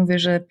zawsze mówię,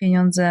 że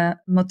pieniądze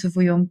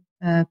motywują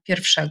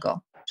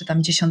pierwszego, czy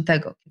tam 10,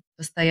 kiedy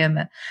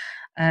dostajemy.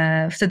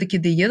 Wtedy,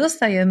 kiedy je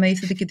dostajemy i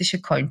wtedy, kiedy się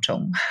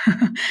kończą.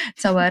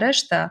 Cała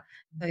reszta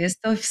to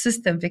jest to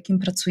system, w jakim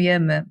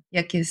pracujemy,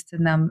 jak jest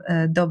nam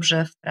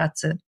dobrze w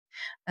pracy.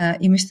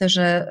 I myślę,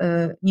 że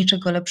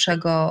niczego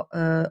lepszego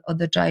od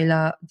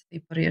Agile'a do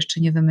tej pory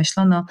jeszcze nie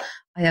wymyślono,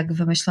 a jak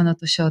wymyślono,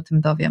 to się o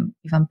tym dowiem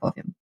i Wam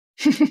powiem.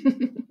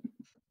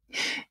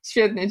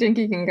 Świetnie,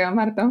 dzięki Kinga.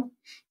 Marto?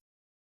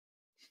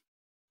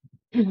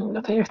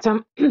 No to ja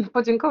chciałam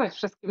podziękować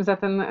wszystkim za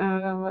ten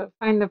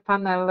fajny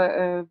panel,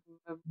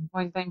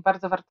 moim zdaniem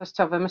bardzo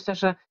wartościowy. Myślę,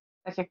 że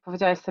tak jak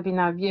powiedziałaś,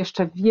 Sabina,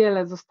 jeszcze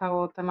wiele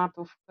zostało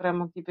tematów, które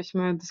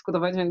moglibyśmy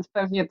dyskutować, więc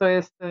pewnie to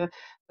jest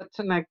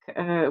odcinek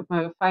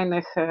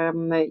fajnych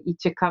i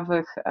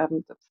ciekawych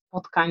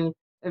spotkań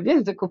w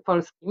języku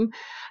polskim.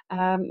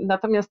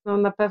 Natomiast no,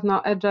 na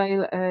pewno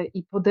Agile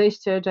i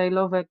podejście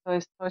agile'owe to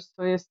jest coś,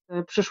 co jest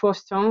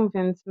przyszłością,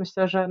 więc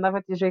myślę, że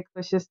nawet jeżeli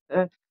ktoś jest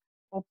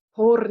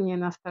opornie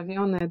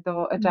nastawiony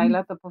do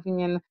Agile'a, to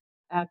powinien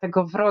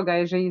tego wroga,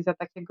 jeżeli za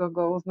takiego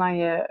go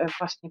uznaje,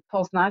 właśnie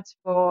poznać,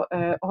 bo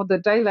od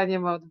Agile'a nie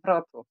ma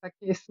odwrotu.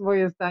 Takie jest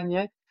moje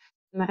zdanie.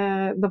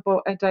 No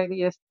bo Agile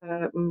jest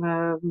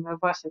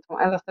właśnie tą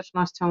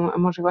elastycznością,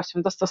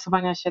 możliwością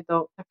dostosowania się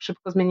do tak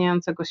szybko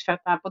zmieniającego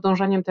świata,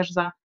 podążaniem też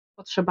za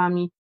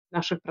potrzebami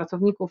naszych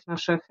pracowników,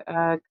 naszych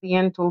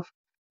klientów,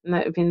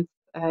 więc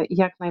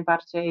jak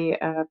najbardziej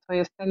to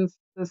jest ten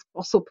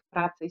sposób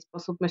pracy i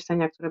sposób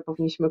myślenia, który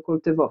powinniśmy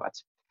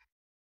kultywować.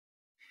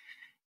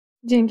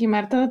 Dzięki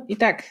Marto. I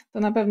tak, to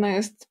na pewno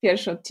jest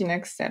pierwszy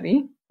odcinek z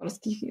serii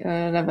polskich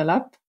Level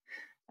Up.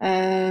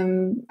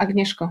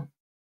 Agnieszko.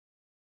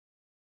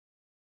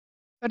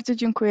 Bardzo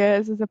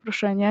dziękuję za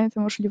zaproszenie,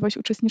 za możliwość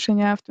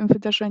uczestniczenia w tym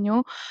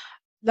wydarzeniu.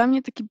 Dla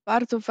mnie taki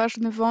bardzo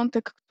ważny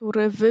wątek,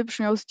 który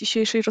wybrzmiał z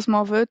dzisiejszej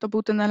rozmowy, to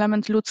był ten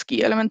element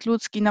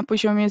ludzki na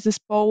poziomie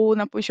zespołu,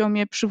 na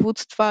poziomie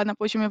przywództwa, na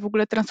poziomie w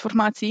ogóle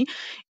transformacji.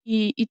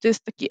 I to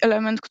jest taki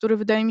element, który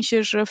wydaje mi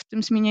się, że w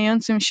tym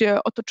zmieniającym się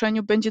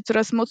otoczeniu będzie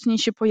coraz mocniej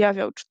się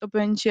pojawiał. Czy to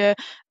będzie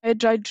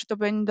agile, czy to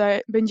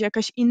będzie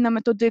jakaś inna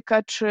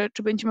metodyka,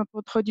 czy będziemy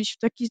podchodzić w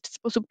taki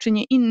sposób, czy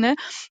nie inny.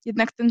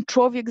 Jednak ten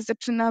człowiek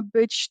zaczyna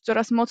być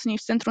coraz mocniej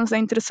w centrum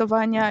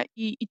zainteresowania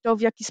i to,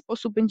 w jaki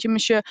sposób będziemy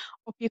się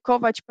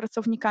opiekować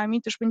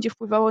pracownikami, też będzie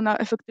wpływało na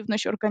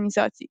efektywność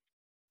organizacji.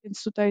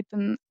 Więc tutaj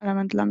ten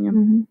element dla mnie.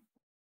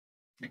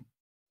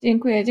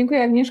 Dziękuję.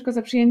 Dziękuję Agnieszko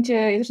za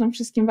przyjęcie i zresztą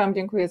wszystkim Wam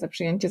dziękuję za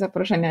przyjęcie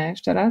zaproszenia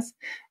jeszcze raz.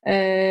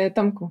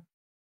 Tomku.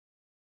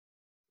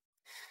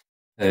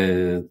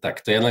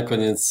 Tak, to ja na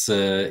koniec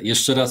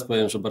jeszcze raz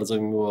powiem, że bardzo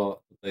mi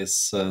miło tutaj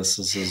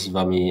z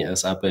Wami,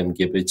 z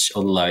APMG być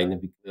online,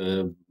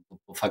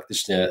 bo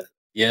faktycznie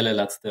wiele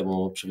lat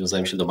temu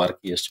przywiązałem się do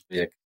marki jeszcze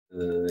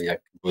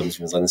jak byłem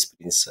związany z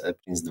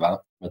Prince 2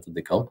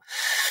 metodyką.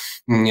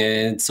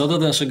 Co do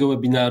naszego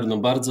webinaru, no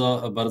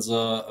bardzo,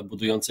 bardzo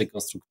budujące i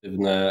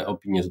konstruktywne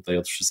opinie tutaj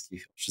od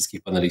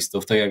wszystkich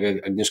panelistów. Tak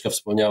jak Agnieszka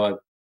wspomniała,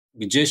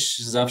 gdzieś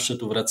zawsze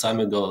tu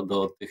wracamy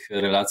do tych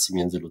relacji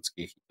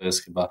międzyludzkich. To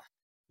jest chyba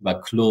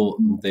clue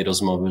tej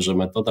rozmowy, że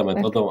metoda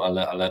metodą,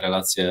 ale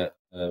relacje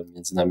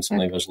między nami są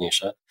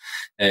najważniejsze.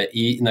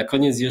 I na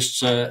koniec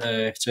jeszcze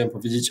chciałem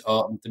powiedzieć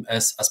o tym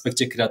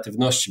aspekcie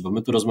kreatywności, bo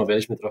my tu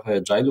rozmawialiśmy trochę o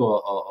Agile'u,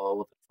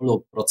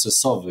 o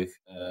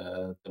procesowych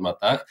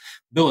tematach.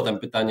 Było tam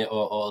pytanie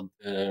o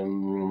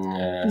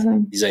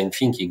design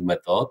thinking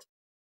metod.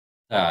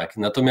 Tak,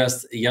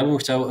 natomiast ja bym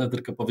chciał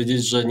tylko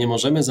powiedzieć, że nie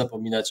możemy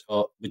zapominać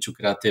o byciu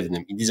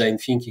kreatywnym i design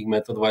thinking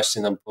metod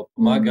właśnie nam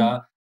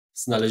pomaga w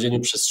znalezieniu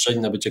przestrzeni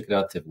na bycie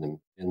kreatywnym.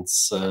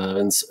 Więc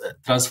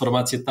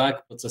transformacje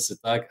tak, procesy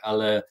tak,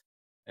 ale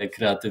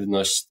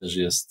kreatywność też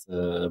jest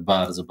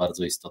bardzo,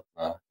 bardzo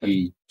istotna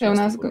i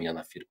często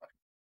pomijana w firmach.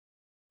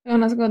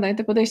 Pełna zgoda i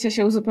te podejścia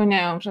się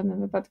uzupełniają, w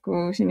żadnym wypadku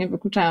się nie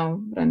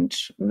wykluczają,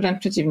 wręcz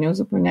przeciwnie,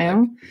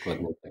 uzupełniają. Tak,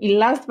 dokładnie tak. I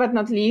last but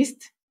not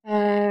least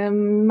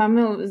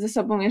mamy ze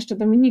sobą jeszcze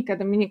Dominikę.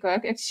 Dominiko,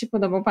 jak Ci się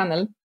podobał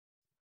panel?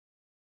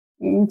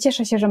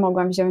 Cieszę się, że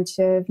mogłam wziąć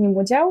w nim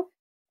udział.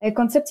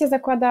 Koncepcja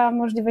zakłada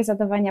możliwość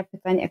zadawania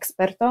pytań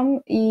ekspertom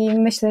i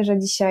myślę, że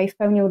dzisiaj w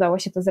pełni udało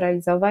się to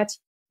zrealizować.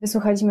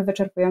 Wysłuchaliśmy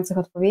wyczerpujących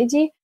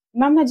odpowiedzi.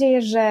 Mam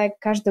nadzieję, że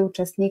każdy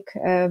uczestnik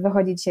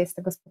wychodzi dzisiaj z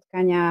tego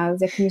spotkania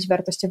z jakimiś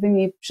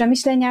wartościowymi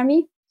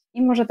przemyśleniami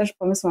i może też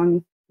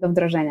pomysłami do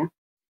wdrożenia.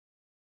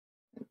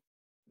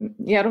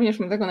 Ja również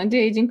mam taką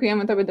nadzieję i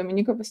dziękujemy Tobie,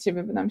 Dominiko, bez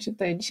Ciebie by nam się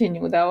tutaj dzisiaj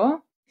nie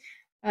udało.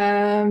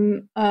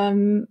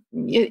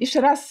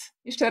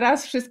 Jeszcze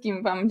raz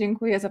wszystkim Wam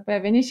dziękuję za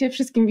pojawienie się,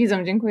 wszystkim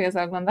widzom dziękuję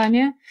za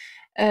oglądanie.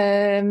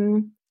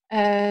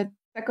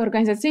 Tak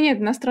organizacyjnie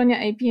na stronie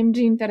APMG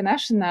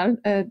International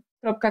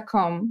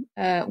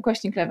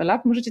 .com/level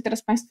up możecie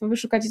teraz Państwo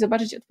wyszukać i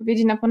zobaczyć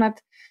odpowiedzi na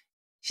ponad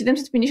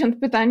 750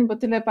 pytań, bo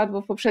tyle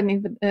padło w poprzednich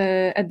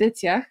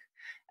edycjach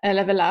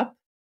Level Up,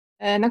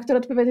 na które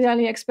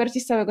odpowiadali eksperci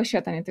z całego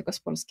świata, nie tylko z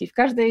Polski. W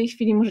każdej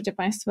chwili możecie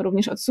Państwo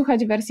również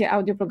odsłuchać wersję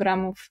audio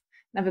programów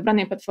na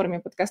wybranej platformie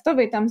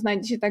podcastowej. Tam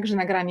znajdzie się także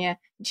nagranie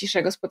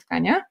dzisiejszego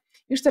spotkania.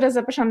 Już teraz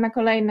zapraszam na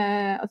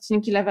kolejne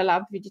odcinki Level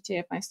Up. Widzicie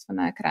je Państwo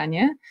na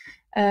ekranie.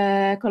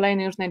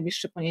 Kolejny już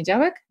najbliższy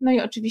poniedziałek. No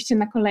i oczywiście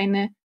na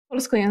kolejny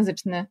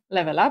polskojęzyczny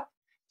Level Up.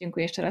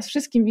 Dziękuję jeszcze raz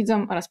wszystkim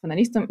widzom oraz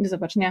panelistom i do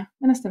zobaczenia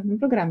na następnym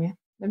programie.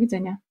 Do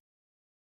widzenia.